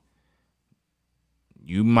anybody.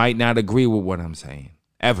 You might not agree with what I'm saying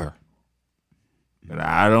ever, but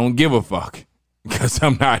I don't give a fuck because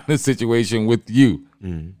I'm not in a situation with you.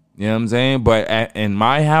 You know what I'm saying? But in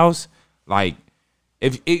my house, like,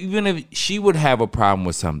 even if she would have a problem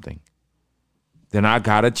with something, then I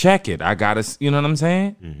gotta check it. I gotta, you know what I'm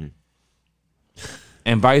saying?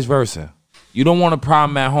 And vice versa. You don't want a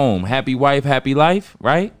problem at home. Happy wife, happy life,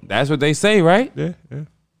 right? That's what they say, right? Yeah.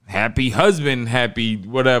 Happy husband, happy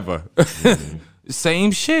whatever.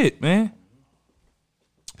 Same shit, man.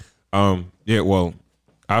 Yeah, well,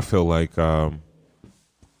 I feel like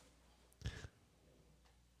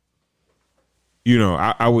you know,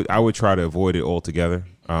 I would try to avoid it altogether.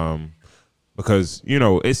 Because, you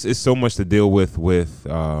know, it's so much to deal with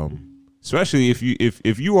especially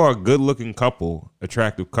if you are a good looking couple,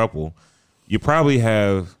 attractive couple, you probably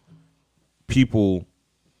have people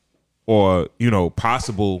or, you know,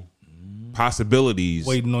 possibilities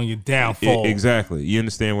waiting on your downfall. Exactly. You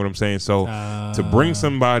understand what I'm saying? So to bring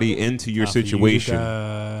somebody into your situation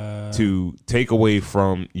to take away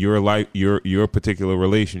from your life, your particular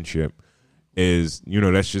relationship is, you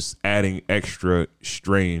know, that's just adding extra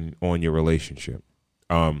strain on your relationship.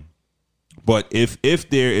 But if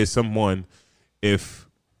there is someone, if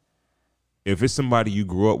it's somebody you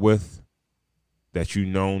grew up with that you've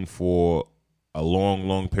known for a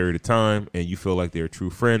long period of time and you feel like they're a true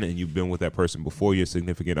friend and you've been with that person before, your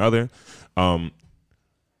significant other,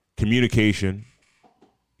 communication,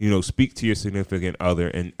 you know, speak to your significant other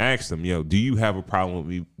and ask them, you know, do you have a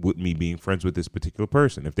problem with me being friends with this particular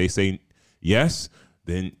person? If they say yes,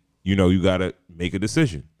 then, you know, you got to make a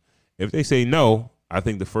decision. If they say no, I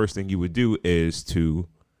think the first thing you would do is to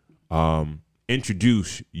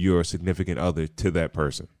introduce your significant other to that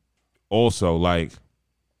person. Also, like,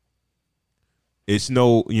 it's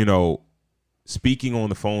no, you know, speaking on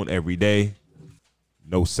the phone every day,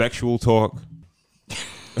 no sexual talk.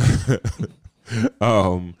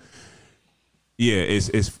 Yeah, it's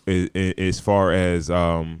as far as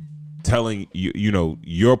telling you, you know,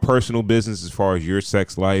 your personal business as far as your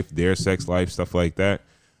sex life, their sex life, stuff like that,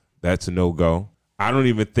 that's a no-go. I don't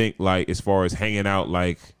even think, like, as far as hanging out,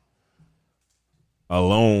 like,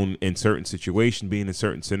 alone in certain situations, being in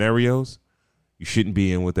certain scenarios, you shouldn't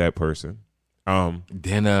be in with that person.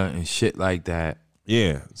 Dinner and shit like that.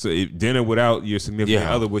 Yeah. So dinner without your significant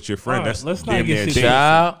other with your friend, Right, that's let's not damn get near shit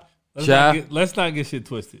dating. Let's not get shit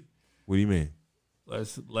twisted. What do you mean?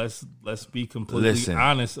 Let's be completely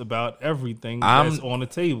honest about everything that's on the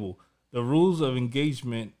table. The rules of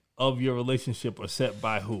engagement of your relationship are set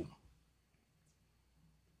by who?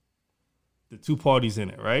 The two parties in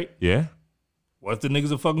it, right? Yeah. What if the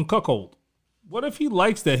nigga's a fucking cuckold? What if he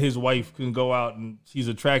likes that his wife can go out and she's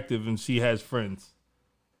attractive and she has friends?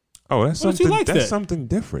 Oh, that's something. That's something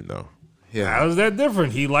different, though. Yeah. How is that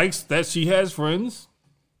different? He likes that she has friends.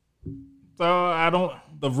 So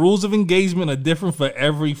the rules of engagement are different for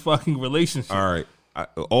every fucking relationship. All right.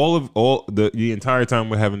 The entire time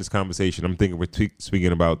we're having this conversation, I'm thinking we're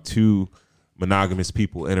speaking about two monogamous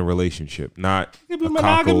people in a relationship, not He could be a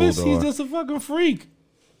monogamous. cuckold. He's just a fucking freak.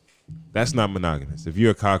 That's not monogamous. If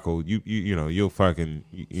you're a cuckold, you know, you'll fucking,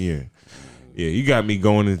 yeah. You got me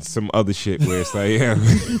going into some other shit where it's like, yeah.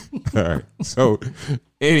 All right. So,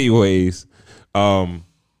 anyways,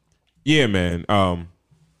 yeah, man.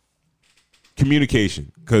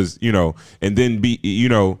 Communication, because, you know, and then you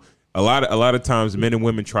know, a lot of times men and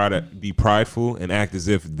women try to be prideful and act as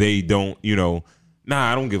if they don't, you know,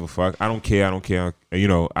 nah, I don't give a fuck. I don't care. You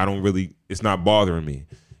know, I don't really, it's not bothering me.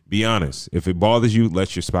 Be honest. If it bothers you,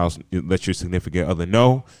 let your significant other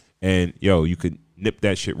know, and yo, you could nip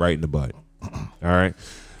that shit right in the bud. All right.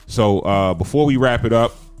 So before we wrap it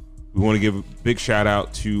up, we want to give a big shout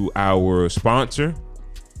out to our sponsor,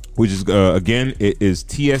 which is again, it is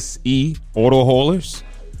TSE Auto Haulers.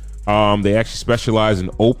 They actually specialize in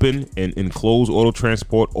open and enclosed auto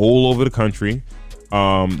transport all over the country.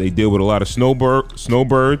 They deal with a lot of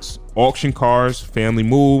snowbirds, auction cars, family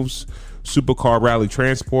moves, supercar rally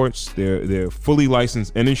transports. They're fully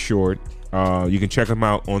licensed and insured. You can check them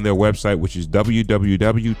out on their website, which is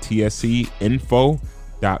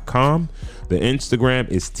www.tseinfo.com. The Instagram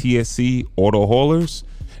is TSE Auto Haulers,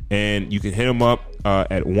 and you can hit them up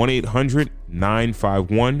at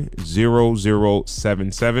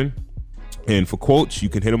 1-800-951-0077. And for quotes, you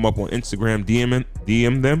can hit them up on Instagram,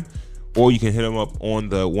 DM them, or you can hit them up on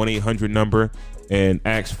the 1-800 number and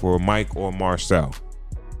ask for Mike or Marcel.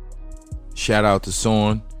 Shout out to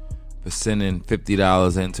Son for sending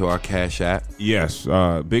 $50 into our Cash App. Yes,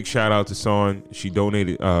 big shout out to Son. She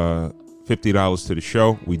donated $50 to the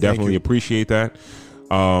show. We definitely appreciate that.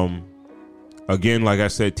 Again, like I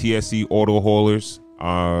said, TSE Auto Haulers.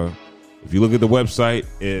 If you look at the website,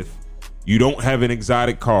 if you don't have an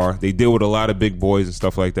exotic car, they deal with a lot of big boys and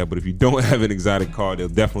stuff like that. But if you don't have an exotic car, they'll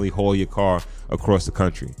definitely haul your car across the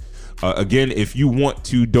country. Again, if you want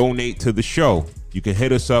to donate to the show, you can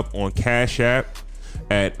hit us up on Cash App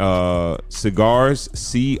at Cigars,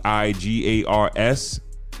 CIGARS,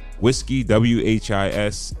 Whiskey,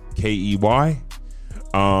 WHISKEY.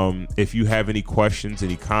 If you have any questions,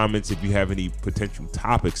 any comments, if you have any potential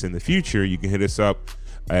topics in the future, you can hit us up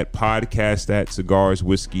at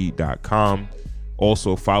podcast@cigarswhiskey.com.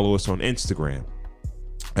 Also, follow us on Instagram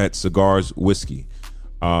at Cigars Whiskey.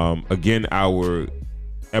 Again, our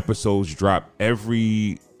episodes drop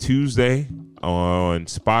every Tuesday on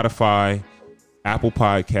Spotify, Apple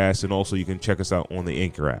Podcasts, and also you can check us out on the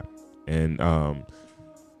Anchor app. And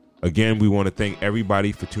again, we want to thank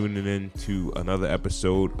everybody for tuning in to another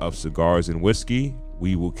episode of Cigars and Whiskey.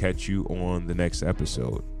 We will catch you on the next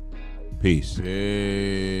episode. Peace.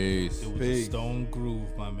 It was a stone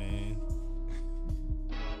groove, my man.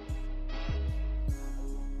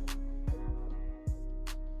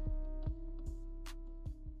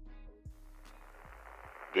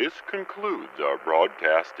 This concludes our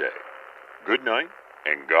broadcast day. Good night,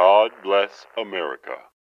 and God bless America.